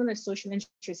interests, similar social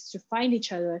interests to find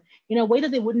each other in a way that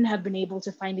they wouldn't have been able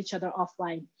to find each other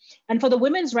offline. And for the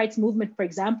women's rights movement, for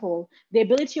example, the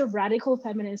ability of radical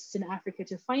feminists in Africa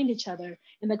to find each other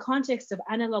in the context of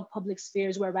analog public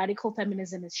spheres where radical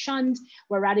feminism is shunned,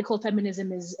 where radical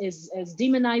feminism is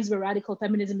demonized, where radical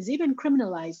feminism is even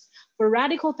criminalized, for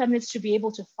radical feminists to be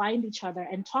able to find each other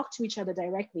and talk to each other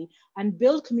directly and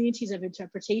build communities of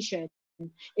interpretation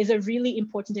is a really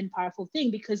important and powerful thing,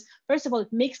 because first of all,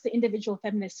 it makes the individual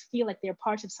feminists feel like they're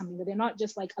part of something, that they're not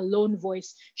just like a lone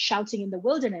voice shouting in the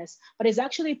wilderness, but is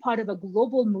actually part of a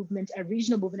global movement, a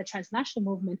regional movement, a transnational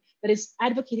movement that is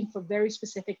advocating for very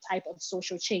specific type of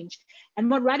social change. And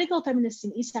what radical feminists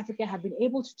in East Africa have been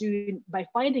able to do by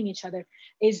finding each other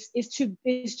is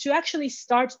to actually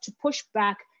start to push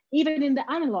back even in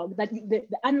the analog, that the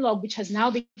analog which has now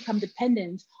become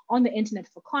dependent on the internet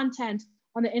for content,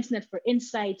 on the internet for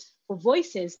insight, for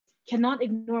voices, cannot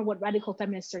ignore what radical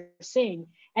feminists are saying.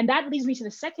 And that leads me to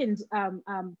the second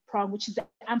prong, which is the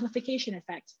amplification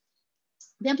effect.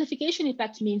 The amplification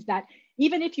effect means that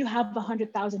even if you have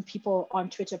 100,000 people on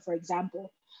Twitter, for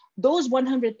example, those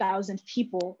 100,000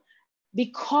 people,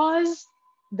 because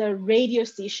the radio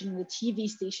station, the TV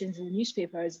stations, and the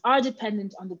newspapers are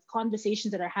dependent on the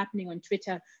conversations that are happening on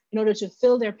Twitter in order to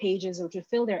fill their pages or to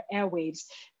fill their airwaves,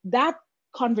 that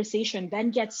conversation then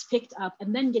gets picked up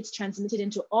and then gets transmitted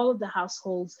into all of the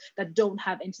households that don't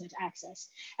have internet access.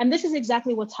 And this is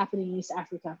exactly what's happening in East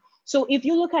Africa. So if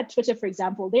you look at Twitter, for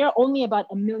example, there are only about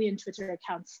 1 million Twitter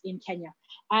accounts in Kenya,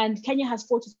 and Kenya has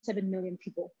 47 million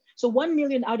people. So 1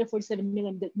 million out of 47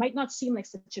 million, that might not seem like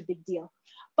such a big deal.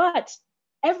 But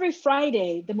every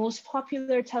Friday, the most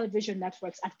popular television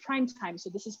networks at prime time, so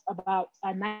this is about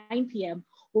 9 p.m.,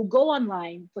 will go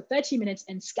online for 30 minutes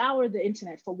and scour the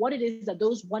internet for what it is that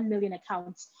those 1 million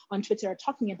accounts on Twitter are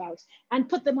talking about and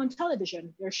put them on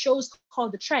television. There are shows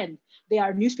called The Trend. They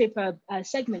are newspaper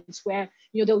segments where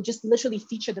they'll just literally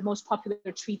feature the most popular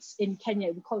tweets in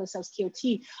Kenya. We call ourselves KOT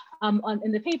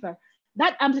in the paper.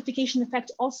 That amplification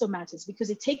effect also matters because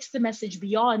it takes the message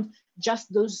beyond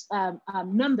just those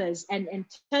numbers and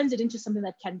turns it into something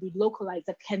that can be localized,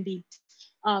 that can be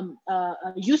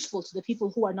useful to the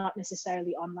people who are not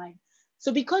necessarily online.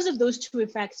 So because of those two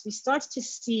effects, we start to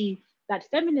see that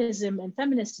feminism and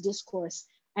feminist discourse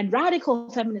and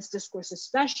radical feminist discourse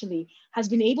especially has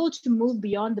been able to move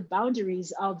beyond the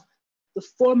boundaries of the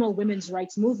formal women's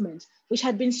rights movement, which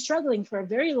had been struggling for a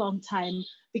very long time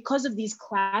because of these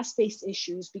class-based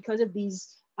issues, because of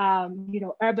these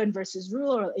urban versus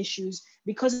rural issues,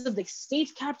 because of the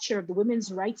state capture of the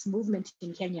women's rights movement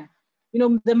in Kenya.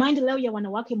 The Maendeleo ya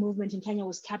Wanawake movement in Kenya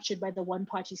was captured by the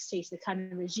one-party state, the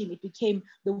Kanu regime. It became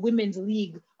the Women's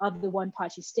League of the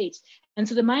one-party state. And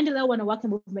so the Maendeleo Wanawake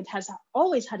movement has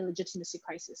always had a legitimacy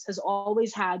crisis, has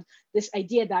always had this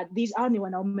idea that these are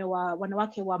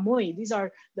Wanawake wa Moi, these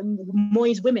are the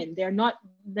Moi's women. They're not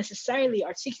necessarily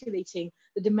articulating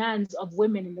the demands of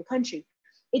women in the country.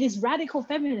 It is radical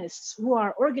feminists who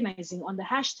are organizing on the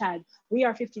hashtag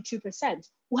 #WeAre52%,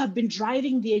 who have been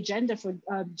driving the agenda for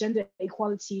gender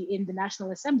equality in the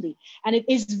National Assembly. And it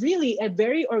is really a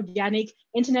very organic,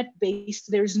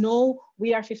 internet-based, there's no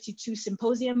WeAre52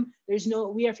 symposium, there's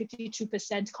no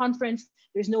WeAre52% conference,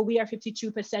 there's no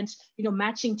WeAre52%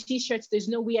 matching t-shirts, there's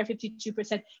no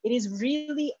WeAre52%. It is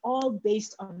really all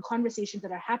based on conversations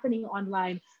that are happening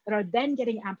online that are then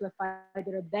getting amplified,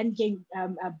 that are then getting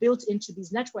built into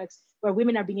these networks where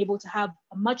women are being able to have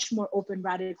a much more open,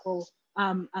 radical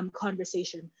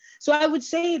conversation. So I would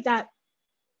say that,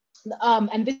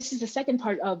 and this is the second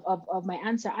part of my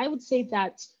answer, I would say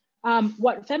that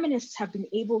what feminists have been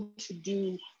able to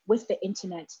do with the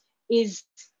internet is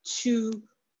to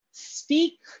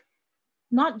speak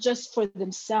not just for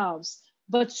themselves,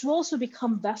 but to also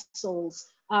become vessels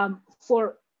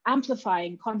for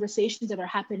amplifying conversations that are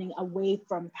happening away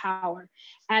from power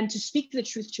and to speak the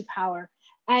truth to power.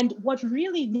 And what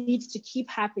really needs to keep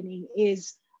happening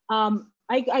is,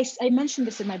 I mentioned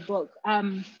this in my book,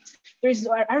 Aaron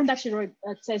Daxter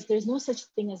says there's no such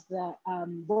thing as the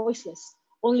voiceless,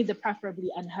 only the preferably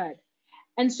unheard.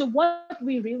 And so what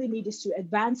we really need is to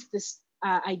advance this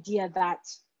idea that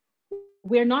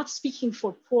we're not speaking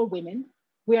for poor women,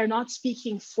 we are not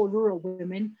speaking for rural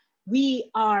women,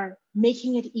 we are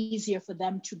making it easier for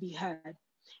them to be heard.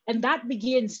 And that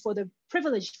begins for the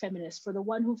privileged feminist, for the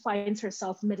one who finds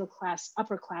herself middle class,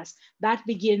 upper class, that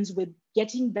begins with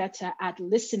getting better at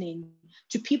listening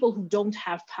to people who don't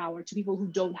have power, to people who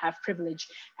don't have privilege,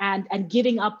 and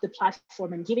giving up the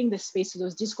platform and giving the space for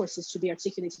those discourses to be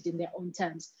articulated in their own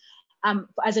terms.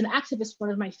 As an activist,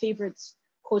 one of my favorite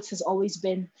quotes has always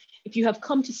been, if you have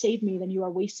come to save me, then you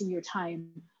are wasting your time.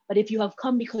 But if you have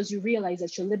come because you realize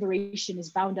that your liberation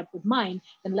is bound up with mine,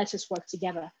 then let us work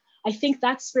together. I think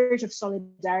that spirit of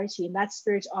solidarity and that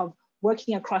spirit of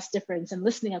working across difference and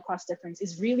listening across difference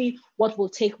is really what will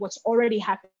take what's already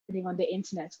happening on the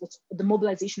internet, what's the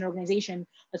mobilization organization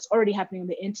that's already happening on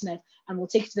the internet, and will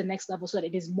take it to the next level so that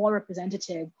it is more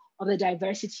representative of the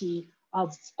diversity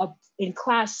of in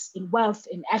class, in wealth,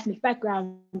 in ethnic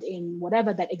background, in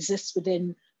whatever that exists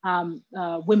within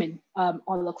women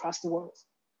all across the world.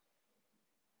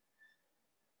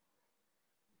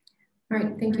 All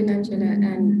right, thank you, Nanjala.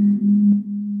 And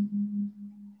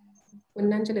when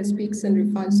Nanjala speaks and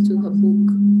refers to her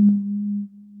book,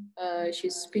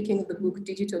 she's speaking of the book,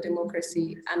 Digital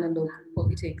Democracy, Analog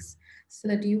Politics.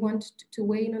 Stella, do you want to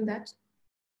weigh in on that?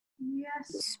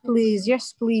 Yes, please.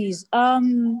 Yes, please. I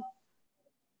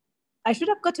should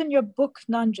have gotten your book,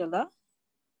 Nanjala.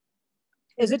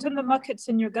 Is it on the markets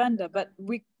in Uganda? But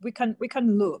we can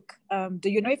look. Do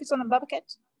you know if it's on the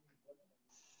market?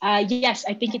 Yes,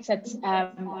 I think it's at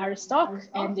our stock,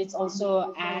 and it's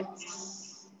also at.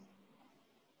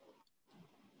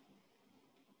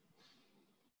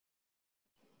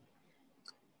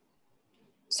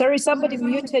 Sorry, somebody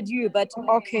muted you, but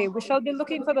okay, we shall be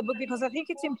looking for the book because I think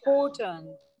it's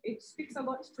important. It speaks a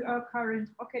lot to our current.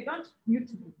 Okay, don't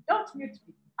mute me. Don't mute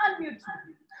me. Unmute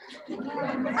me.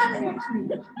 Unmute me.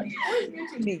 Who is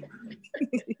muting me?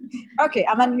 Okay,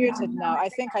 I'm unmuted now. I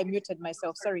think I muted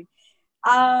myself. Sorry.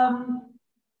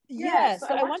 Yes,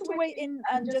 so I want to weigh in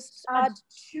and just add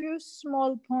two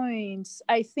small points.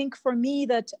 I think for me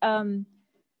that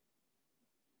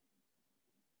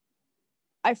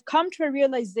I've come to a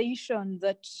realization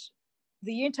that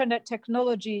the internet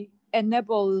technology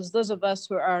enables those of us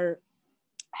who are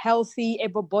healthy,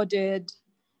 able-bodied,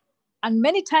 and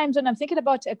many times when I'm thinking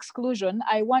about exclusion,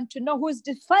 I want to know who's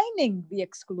defining the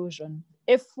exclusion.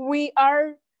 If we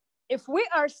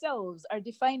ourselves are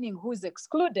defining who's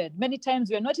excluded, many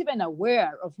times we're not even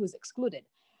aware of who's excluded.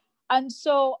 And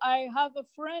so I have a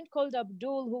friend called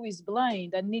Abdul who is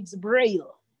blind and needs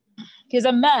Braille. He's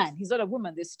a man, he's not a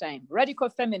woman this time. Radical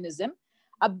feminism.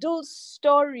 Abdul's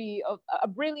story of a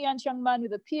brilliant young man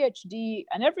with a PhD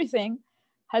and everything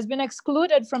has been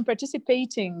excluded from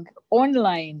participating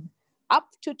online up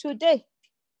to today.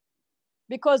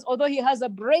 Because although he has a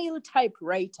Braille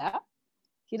typewriter,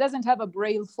 he doesn't have a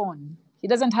Braille phone. He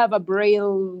doesn't have a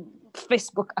Braille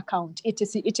Facebook account,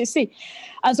 etc., etc.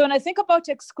 And so when I think about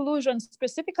exclusion,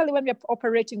 specifically when we're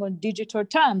operating on digital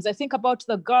terms, I think about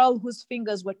the girl whose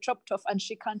fingers were chopped off and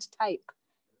she can't type.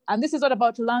 And this is not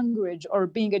about language or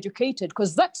being educated,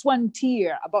 because that's one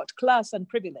tier about class and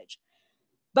privilege.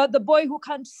 But the boy who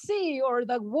can't see, or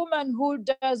the woman who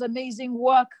does amazing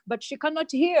work, but she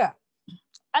cannot hear.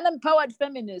 An empowered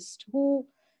feminist who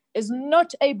is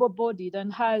not able-bodied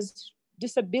and has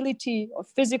disability or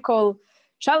physical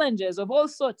challenges of all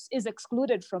sorts is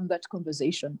excluded from that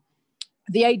conversation.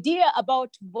 The idea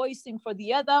about voicing for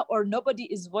the other or nobody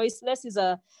is voiceless is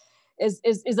a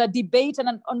debate and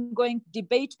an ongoing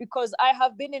debate, because I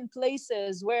have been in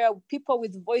places where people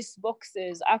with voice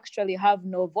boxes actually have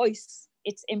no voice.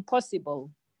 It's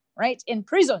impossible, right? In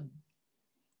prison,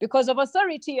 because of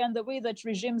authority and the way that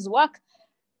regimes work,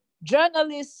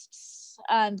 journalists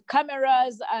and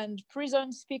cameras and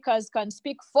prison speakers can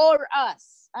speak for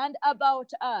us and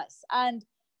about us,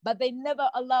 but they never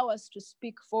allow us to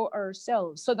speak for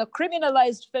ourselves. So the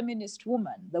criminalized feminist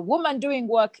woman, the woman doing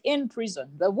work in prison,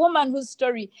 the woman whose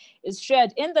story is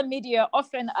shared in the media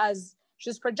often as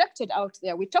She's projected out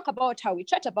there. We talk about her, we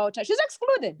chat about her, she's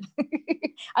excluded.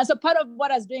 And so part of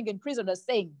what I was doing in prison was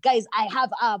saying, guys, I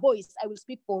have a voice, I will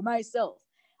speak for myself.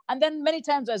 And then many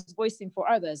times I was voicing for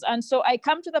others. And so I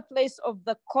come to the place of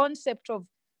the concept of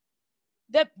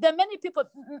there are many people,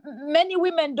 many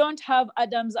women don't have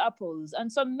Adam's apples.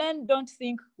 And so men don't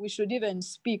think we should even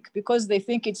speak because they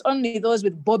think it's only those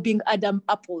with bobbing Adam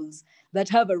apples that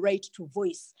have a right to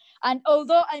voice. And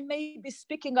although I may be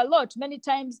speaking a lot, many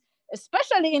times,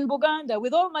 especially in Buganda,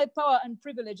 with all my power and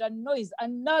privilege and noise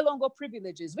and no longer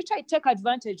privileges, which I take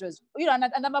advantage of, you know,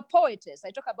 and I'm a poetess.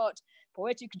 I talk about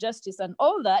poetic justice and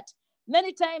all that.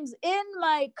 Many times in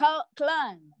my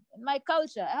clan, in my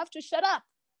culture, I have to shut up.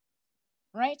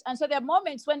 Right? And so there are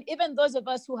moments when even those of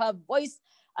us who have voice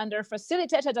and are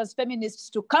facilitated as feminists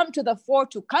to come to the fore,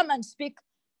 to come and speak,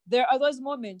 there are those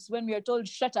moments when we are told,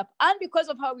 shut up. And because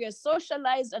of how we are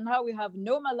socialized and how we have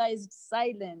normalized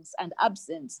silence and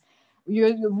absence,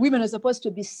 women are supposed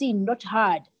to be seen, not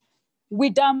heard. We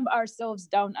dumb ourselves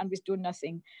down and we do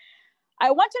nothing. I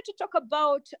wanted to talk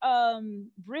about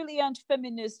brilliant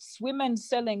feminists, women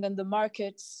selling in the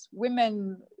markets,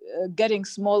 women getting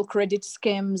small credit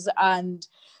schemes and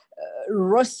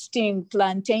roasting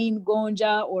plantain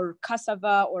gonja or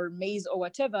cassava or maize or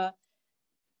whatever.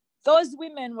 Those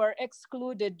women were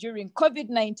excluded during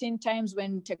COVID-19 times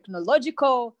when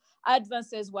technological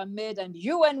advances were made, and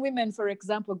UN Women, for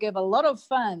example, gave a lot of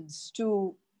funds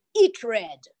to Eat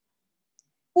Red,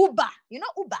 Uber, you know,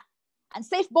 Uber, and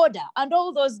Safe Border, and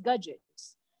all those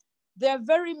gadgets. There are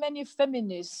very many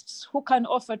feminists who can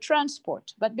offer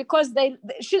transport, but because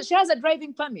she has a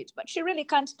driving permit, but she really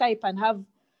can't type and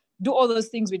do all those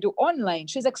things we do online,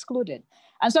 she's excluded.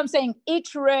 And so I'm saying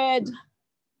Eat Red,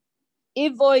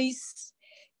 e-voice,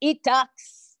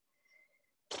 e-tax,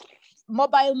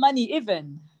 mobile money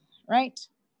even, right?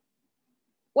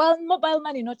 Well, mobile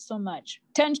money, not so much,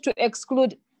 tend to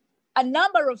exclude a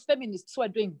number of feminists who are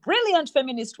doing brilliant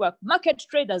feminist work, market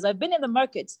traders. I've been in the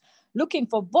markets looking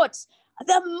for bots.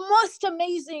 The most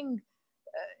amazing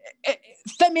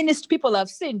feminist people I've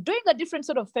seen doing a different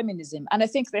sort of feminism. And I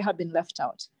think they have been left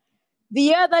out.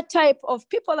 The other type of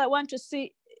people I want to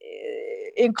see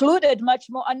included much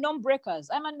more are norm breakers.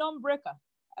 I'm a norm breaker.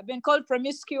 I've been called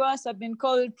promiscuous, I've been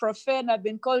called profane, I've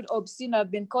been called obscene, I've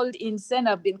been called insane,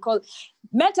 I've been called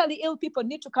mentally ill. People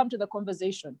need to come to the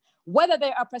conversation, whether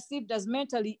they are perceived as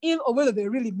mentally ill or whether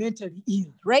they're really mentally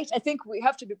ill, right? I think we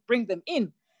have to bring them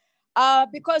in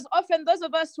because often those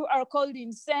of us who are called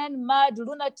insane, mad,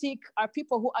 lunatic are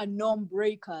people who are norm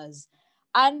breakers.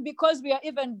 And because we are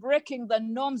even breaking the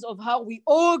norms of how we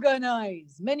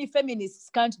organize, many feminists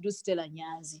can't do Stella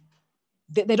Nyanzi.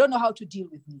 They don't know how to deal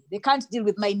with me. They can't deal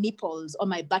with my nipples or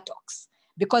my buttocks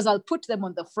because I'll put them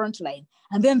on the front line.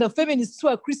 And then the feminists who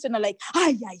are Christian are like,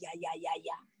 yeah.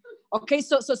 Okay,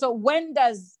 so when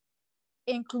does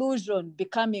inclusion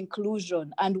become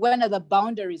inclusion? And when are the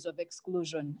boundaries of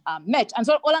exclusion met? And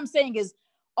so all I'm saying is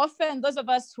often those of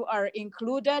us who are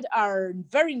included are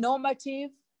very normative.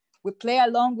 We play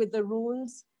along with the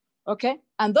rules, okay?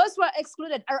 And those who are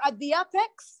excluded are at the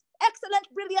apex,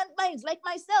 excellent, brilliant minds like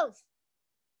myself.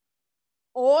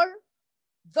 Or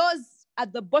those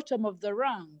at the bottom of the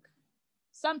rank,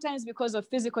 sometimes because of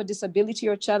physical disability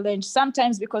or challenge,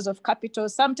 sometimes because of capital,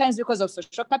 sometimes because of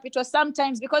social capital,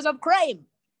 sometimes because of crime.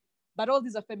 But all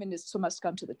these are feminists who must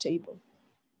come to the table.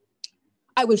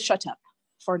 I will shut up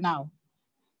for now.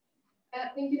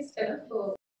 Thank you, Stella,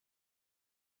 for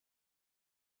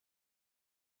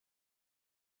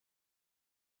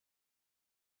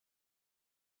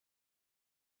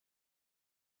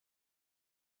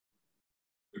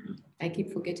I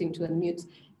keep forgetting to unmute.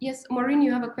 Yes, Maureen,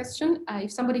 you have a question?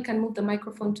 If somebody can move the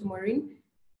microphone to Maureen.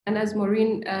 And as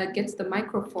Maureen gets the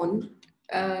microphone,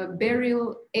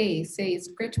 Beryl A says,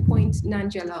 great point,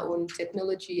 Nanjala, on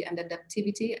technology and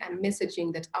adaptivity and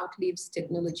messaging that outlives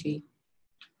technology.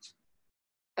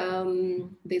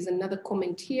 There's another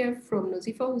comment here from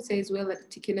Nozifa who says, well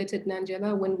articulated,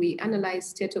 Nanjala, when we analyze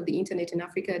state of the internet in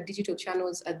Africa, digital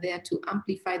channels are there to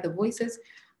amplify the voices,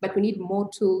 but we need more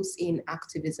tools in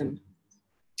activism.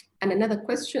 And another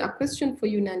question, a question for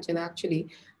you, Nanjala, actually,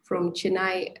 from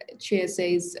Chennai Chair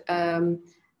says,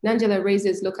 Nanjala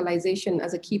raises localization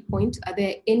as a key point. Are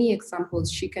there any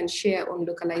examples she can share on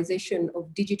localization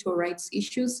of digital rights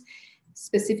issues,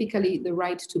 specifically the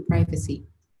right to privacy?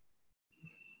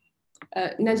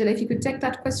 Nanjala, if you could take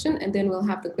that question, and then we'll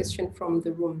have the question from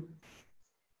the room.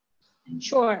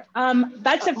 Sure,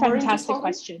 that's a fantastic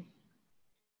question.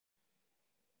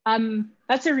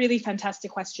 That's a really fantastic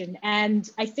question. And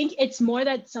I think it's more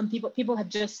that some people have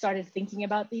just started thinking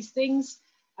about these things.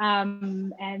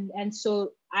 And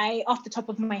so off the top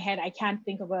of my head, I can't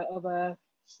think of a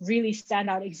really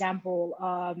standout example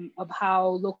of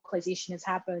how localization has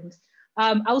happened.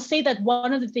 I'll say that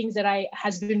one of the things that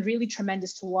has been really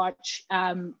tremendous to watch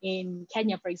in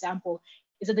Kenya, for example,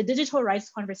 is that the digital rights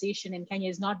conversation in Kenya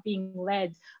is not being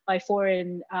led by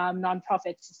foreign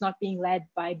nonprofits. It's not being led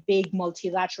by big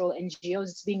multilateral NGOs.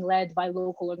 It's being led by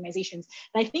local organizations.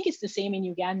 And I think it's the same in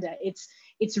Uganda.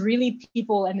 It's really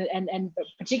people and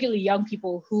particularly young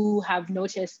people who have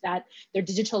noticed that their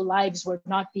digital lives were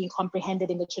not being comprehended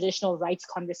in the traditional rights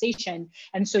conversation.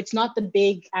 And so it's not the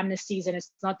big amnesties and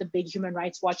it's not the big human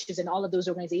rights watches and all of those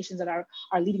organizations that are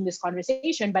leading this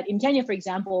conversation. But in Kenya, for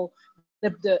example,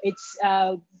 it's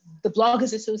the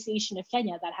Bloggers Association of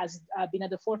Kenya that has been at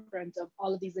the forefront of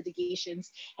all of these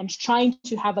litigations and trying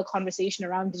to have a conversation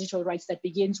around digital rights that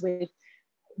begins with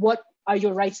what are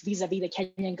your rights vis-a-vis the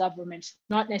Kenyan government,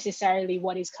 not necessarily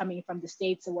what is coming from the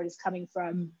States or what is coming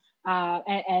from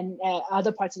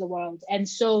other parts of the world. And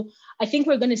so I think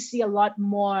we're going to see a lot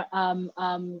more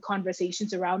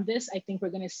conversations around this. I think we're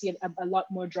going to see a lot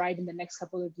more drive in the next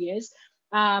couple of years.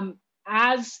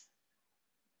 As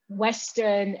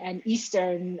Western and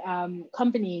Eastern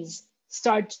companies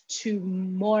start to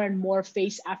more and more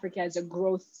face Africa as a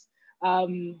growth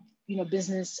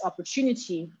business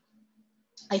opportunity,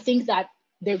 I think that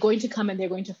they're going to come and they're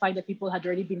going to find that people had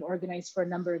already been organized for a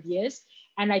number of years.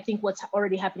 And I think what's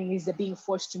already happening is they're being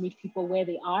forced to meet people where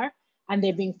they are, and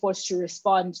they're being forced to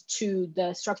respond to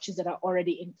the structures that are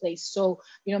already in place. So,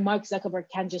 Mark Zuckerberg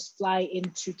can't just fly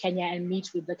into Kenya and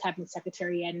meet with the cabinet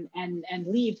secretary and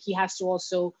leave. He has to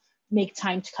also make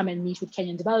time to come and meet with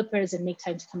Kenyan developers and make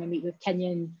time to come and meet with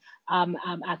Kenyan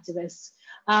activists.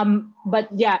 But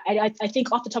yeah, I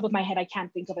think off the top of my head, I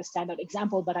can't think of a standout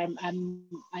example, but I'm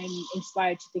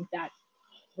inspired to think that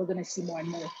we're going to see more and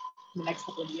more in the next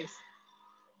couple of years.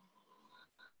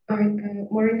 All right,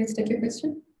 Maureen, let's take your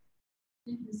question.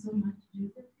 Thank you so much,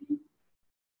 Josephine.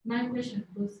 My question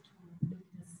goes to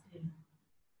Dr. Stella.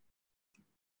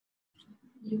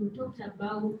 You talked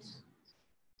about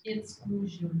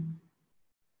exclusion,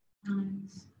 and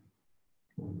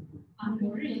I'm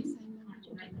Maureen, and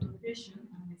my profession,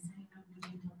 I'm a sign language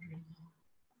interpreter.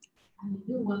 And we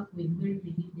do work with very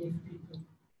many deaf people.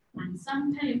 And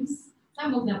sometimes,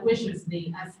 some of the questions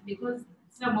they ask, because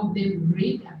some of them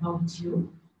read about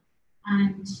you,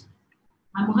 and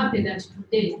I'm happy that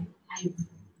today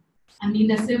I'm in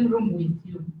the same room with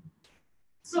you.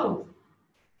 So,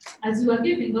 as you are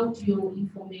giving out your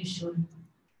information,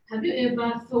 have you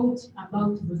ever thought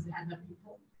about those other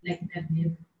people, like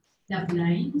the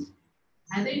blind?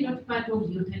 Are they not part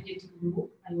of your target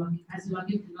group as you are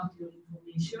giving out your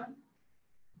information?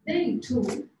 Then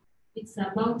two, it's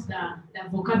about the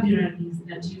vocabularies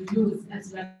that you use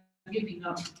as you are giving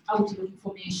out your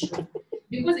information.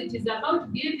 Because it is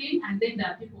about giving and then there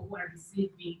are people who are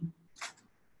receiving.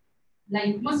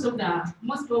 Like most of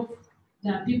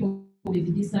the people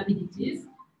with disabilities,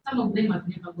 some of them have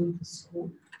never gone to school.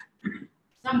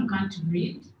 Some can't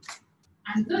read.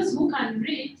 And those who can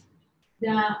read,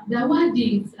 the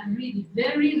wordings are really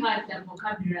very hard, the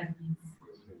vocabularies.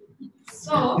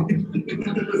 So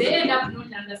they end up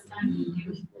not understanding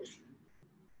you.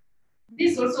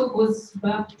 This also goes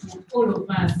back to all of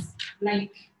us.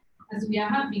 Like, as we are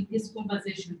having this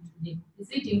conversation today, is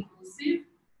it inclusive?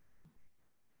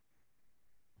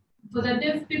 For the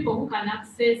deaf people who can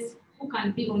access, who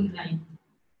can be online,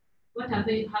 what have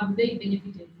they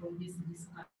benefited from this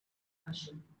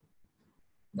discussion?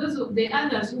 Those of the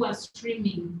others who are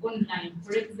streaming online,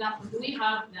 for example, do we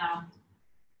have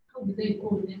how do they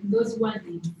call them? Those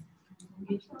wordings.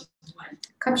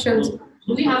 Captions.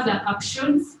 Do we have the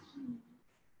captions?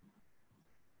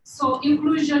 So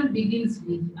inclusion begins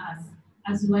with us.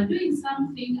 As you are doing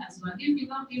something, as you are giving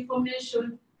out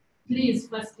information, please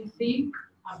first think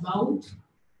about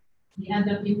the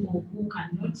other people who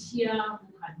cannot hear,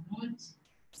 who cannot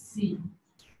see.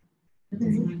 That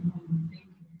is my comment. Thank you.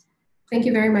 Thank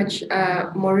you very much,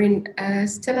 Maureen.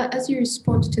 Stella, as you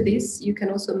respond to this, you can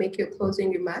also make your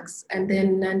closing remarks, and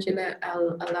then Nanjala,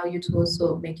 I'll allow you to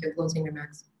also make your closing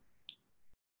remarks.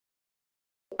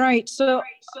 Right, so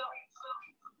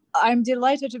I'm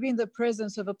delighted to be in the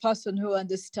presence of a person who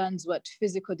understands what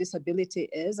physical disability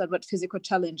is and what physical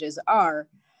challenges are.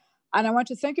 And I want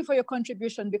to thank you for your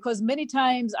contribution, because many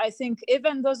times I think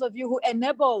even those of you who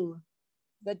enable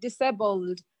the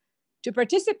disabled to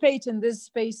participate in these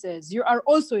spaces, you are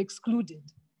also excluded.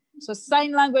 So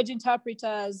sign language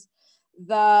interpreters,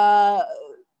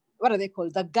 what are they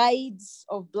called? The guides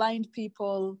of blind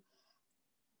people,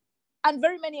 and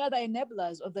very many other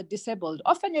enablers of the disabled.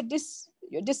 Often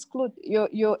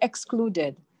you're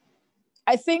excluded.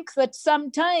 I think that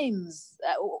sometimes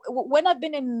when I've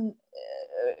been in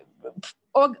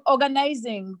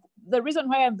organizing, the reason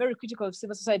why I'm very critical of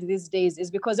civil society these days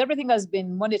is because everything has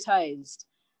been monetized.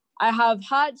 I have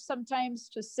had sometimes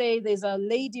to say there's a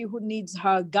lady who needs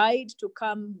her guide to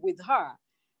come with her.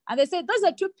 And they say, those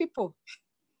are 2 people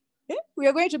we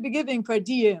are going to be giving per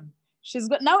DM. She's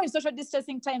got now in social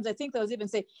distancing times, I think they'll even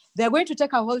say they're going to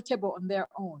take a whole table on their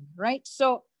own, right?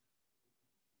 So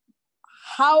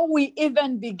how we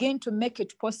even begin to make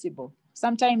it possible.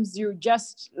 Sometimes you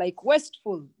just like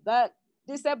wasteful, that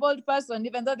disabled person,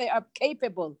 even though they are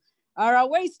capable, are a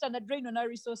waste and a drain on our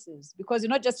resources because you're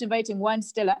not just inviting one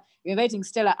Stella, you're inviting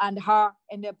Stella and her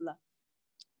enabler.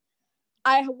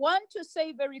 I want to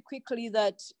say very quickly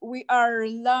that we are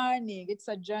learning. It's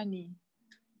a journey.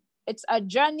 It's a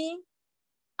journey.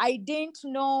 I didn't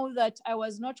know that I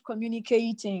was not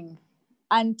communicating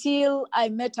until I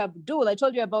met Abdul. I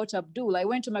told you about Abdul. I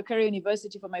went to Makerere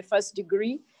University for my first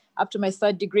degree, up to my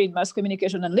 3rd degree in mass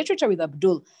communication and literature with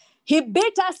Abdul. He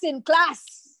beat us in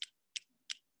class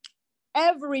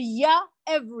every year,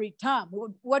 every term.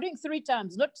 We're doing 3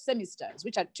 terms, not semesters,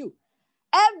 which are 2.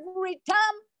 Every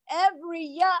term, every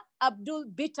year, Abdul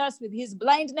beat us with his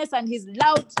blindness and his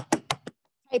loud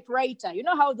typewriter. You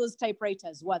know how those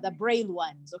typewriters were, the braille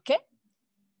ones, okay?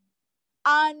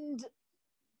 And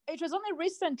it was only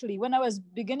recently when I was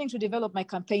beginning to develop my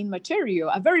campaign material,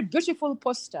 a very beautiful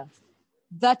poster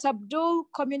that Abdul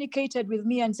communicated with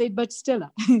me and said, but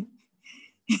Stella,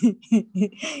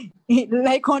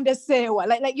 like on the say,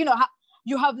 like you know,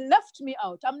 you have left me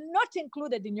out. I'm not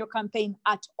included in your campaign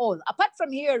at all. Apart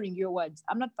from hearing your words,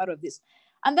 I'm not part of this.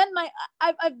 And then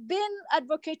I've been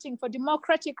advocating for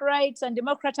democratic rights and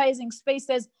democratizing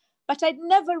spaces, but I'd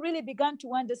never really begun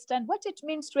to understand what it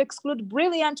means to exclude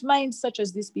brilliant minds such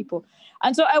as these people.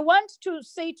 And so I want to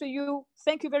say to you,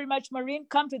 thank you very much, Maureen.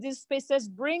 Come to these spaces,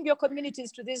 bring your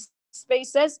communities to these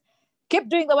spaces. Keep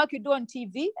doing the work you do on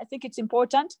TV. I think it's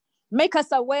important. Make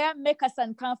us aware, make us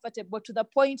uncomfortable to the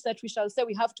point that we shall say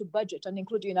we have to budget and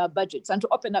include you in our budgets and to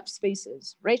open up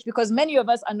spaces, right? Because many of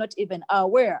us are not even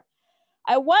aware.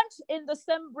 I want in the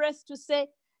same breath to say,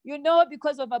 you know,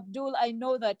 because of Abdul, I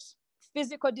know that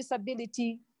physical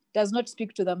disability does not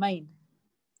speak to the mind.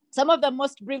 Some of the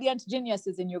most brilliant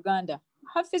geniuses in Uganda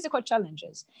have physical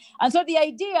challenges. And so the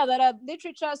idea that a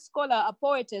literature scholar, a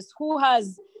poetess who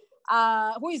is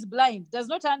blind, does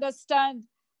not understand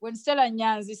when Stella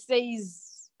Nyanzi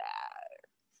says,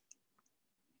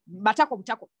 batako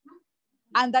butako,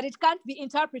 and that it can't be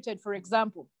interpreted, for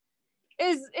example,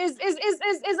 is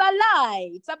a lie.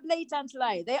 It's a blatant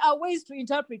lie. There are ways to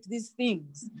interpret these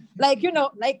things. Like, you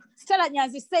know, like Stella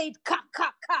Nyanzi said, ka,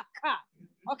 ka, ka, ka.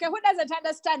 Okay, who doesn't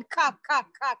understand ka, ka,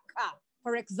 ka, ka,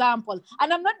 for example?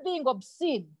 And I'm not being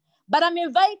obscene, but I'm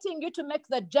inviting you to make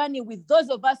the journey with those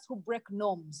of us who break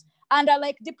norms. And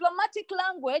like diplomatic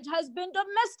language has been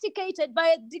domesticated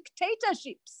by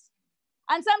dictatorships.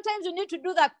 And sometimes you need to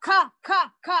do the ka,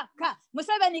 ka, ka, ka.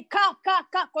 Museveni ka, ka,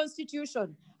 ka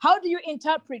constitution. How do you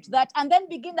interpret that? And then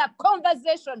begin a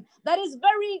conversation that is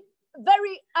very,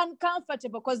 very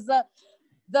uncomfortable because the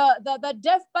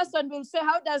deaf person will say,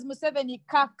 how does Museveni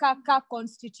ka, ka, ka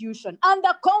constitution? And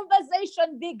the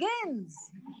conversation begins.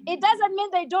 It doesn't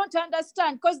mean they don't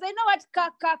understand because they know what ka,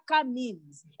 ka, ka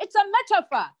means. It's a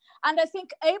metaphor. And I think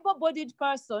able-bodied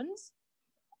persons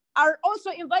are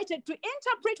also invited to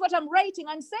interpret what I'm writing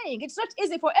and saying. It's not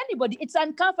easy for anybody. It's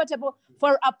uncomfortable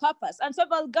for a purpose. And so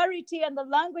vulgarity and the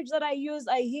language that I use,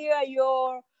 I hear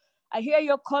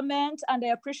your comment and I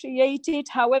appreciate it.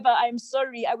 However, I'm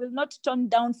sorry, I will not turn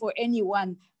down for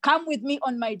anyone. Come with me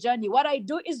on my journey. What I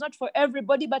do is not for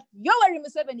everybody, but Yoweri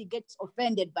Museveni gets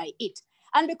offended by it.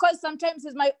 And because sometimes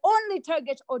it's my only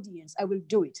target audience, I will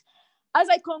do it. As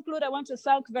I conclude, I want to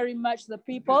thank very much the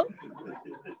people.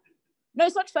 No,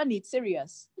 it's not funny, it's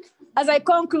serious. As I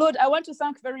conclude, I want to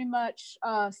thank very much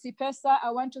CIPESA.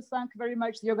 I want to thank very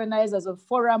much the organizers of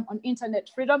Forum on Internet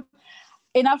Freedom.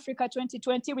 In Africa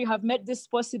 2020, we have made this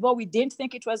possible. We didn't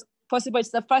think it was possible. It's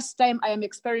the first time I am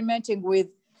experimenting with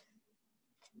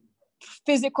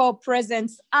physical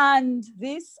presence. And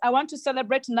this, I want to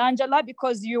celebrate Nanjala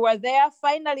because you were there.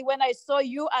 Finally, when I saw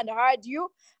you and heard you,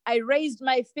 I raised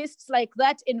my fists like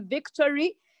that in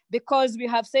victory, because we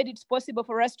have said it's possible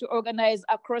for us to organize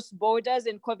across borders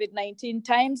in COVID-19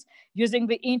 times using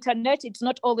the internet. It's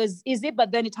not always easy,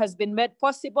 but then it has been made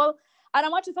possible. And I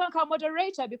want to thank our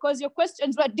moderator because your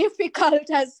questions were difficult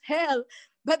as hell,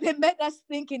 but they made us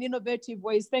think in innovative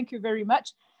ways. Thank you very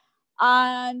much.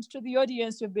 And to the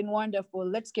audience, you've been wonderful.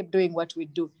 Let's keep doing what we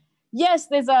do. Yes,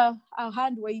 there's a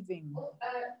hand waving.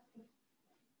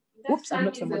 Oops, I'm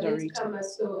not the moderator.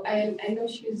 So I know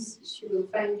she will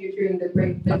find you during the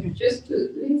break. But okay. Just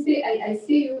to Lindsay, I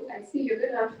see you're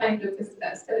gonna find Dr.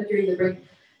 Stella during the break.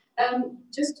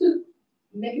 Just to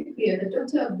make it clear, the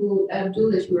Dr. Abdul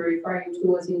that you were referring to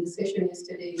was in the session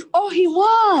yesterday. Oh, he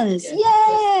was.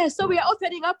 Yeah. So we are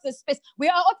opening up the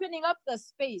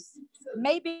space.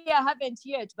 Maybe I haven't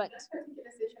yet, but that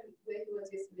particular session where he was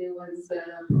yesterday was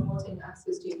promoting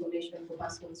access to information for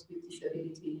persons with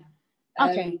disability.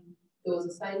 Okay. There was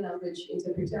a sign language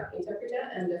interpreter,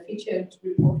 and a featured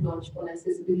report launched on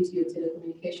accessibility of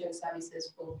telecommunication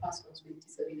services for persons with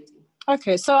disability.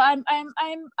 Okay, so I'm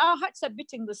our hearts are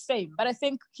beating the same, but I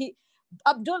think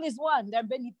Abdul is one. There are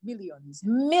many millions,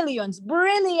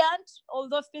 brilliant,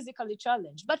 although physically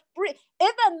challenged, but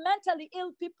even mentally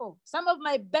ill people. Some of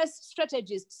my best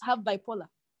strategists have bipolar.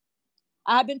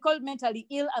 I have been called mentally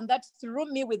ill, and that threw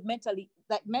me with mentally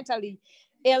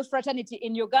ill fraternity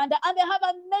in Uganda, and they have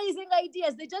amazing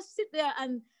ideas. They just sit there,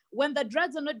 and when the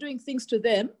drugs are not doing things to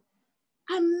them,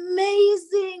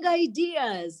 amazing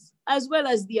ideas, as well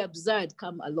as the absurd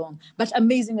come along, but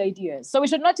amazing ideas. So we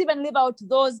should not even leave out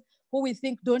those who we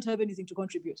think don't have anything to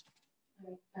contribute.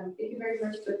 Thank you very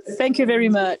much, Dr. Thank you very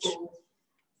much.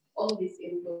 All this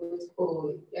info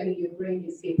for, your brain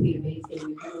is simply amazing.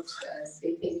 We cannot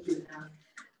say thank you now.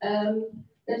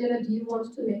 Nanjala, do you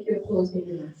want to make your closing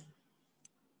remarks?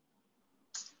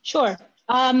 Sure.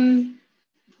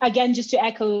 Again, just to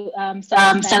echo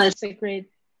Stella's,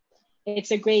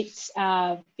 it's a great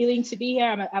feeling to be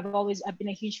here. I've been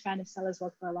a huge fan of Stella's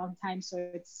work for a long time, so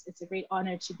it's a great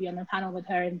honor to be on the panel with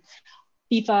her. And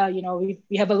FIFA,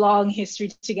 we have a long history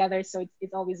together, so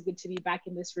it's always good to be back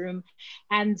in this room.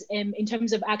 And in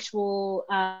terms of actual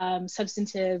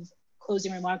substantive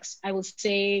closing remarks, I will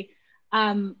say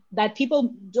that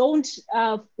people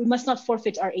we must not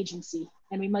forfeit our agency,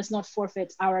 and we must not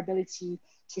forfeit our ability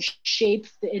to shape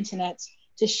the internet,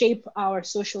 to shape our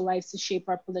social lives, to shape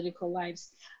our political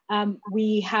lives. I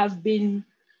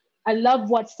love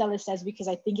what Stella says, because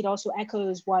I think it also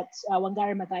echoes what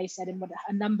Wangari Maathai said and what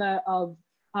a number of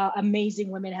amazing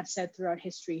women have said throughout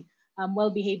history.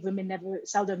 Well-behaved women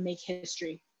seldom make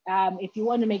history. If you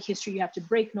want to make history, you have to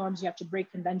break norms, you have to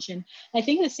break convention. And I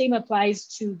think the same applies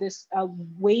to this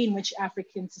way in which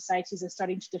African societies are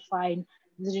starting to define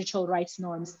digital rights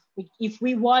norms. If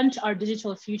we want our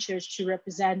digital futures to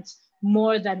represent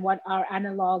more than what our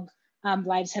analog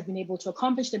lives have been able to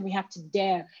accomplish, then we have to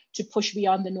dare to push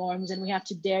beyond the norms, and we have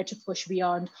to dare to push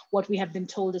beyond what we have been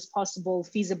told is possible,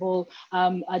 feasible,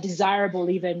 desirable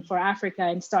even for Africa,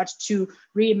 and start to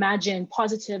reimagine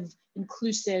positive,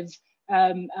 inclusive,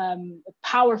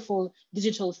 powerful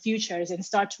digital futures, and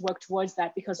start to work towards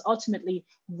that, because ultimately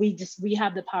we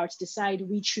have the power to decide,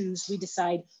 we choose, we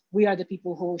decide, we are the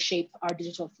people who will shape our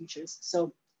digital futures.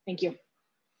 So thank you.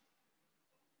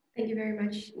 Thank you very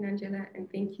much, Nanjala,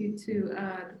 and thank you to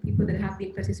the people that have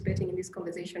been participating in this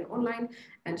conversation online,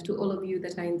 and to all of you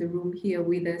that are in the room here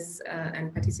with us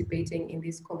and participating in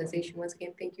this conversation. Once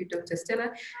again, thank you, Dr.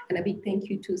 Stella, and a big thank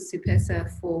you to CIPESA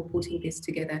for putting this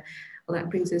together. Well, that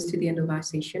brings us to the end of our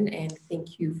session, and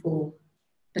thank you for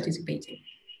participating.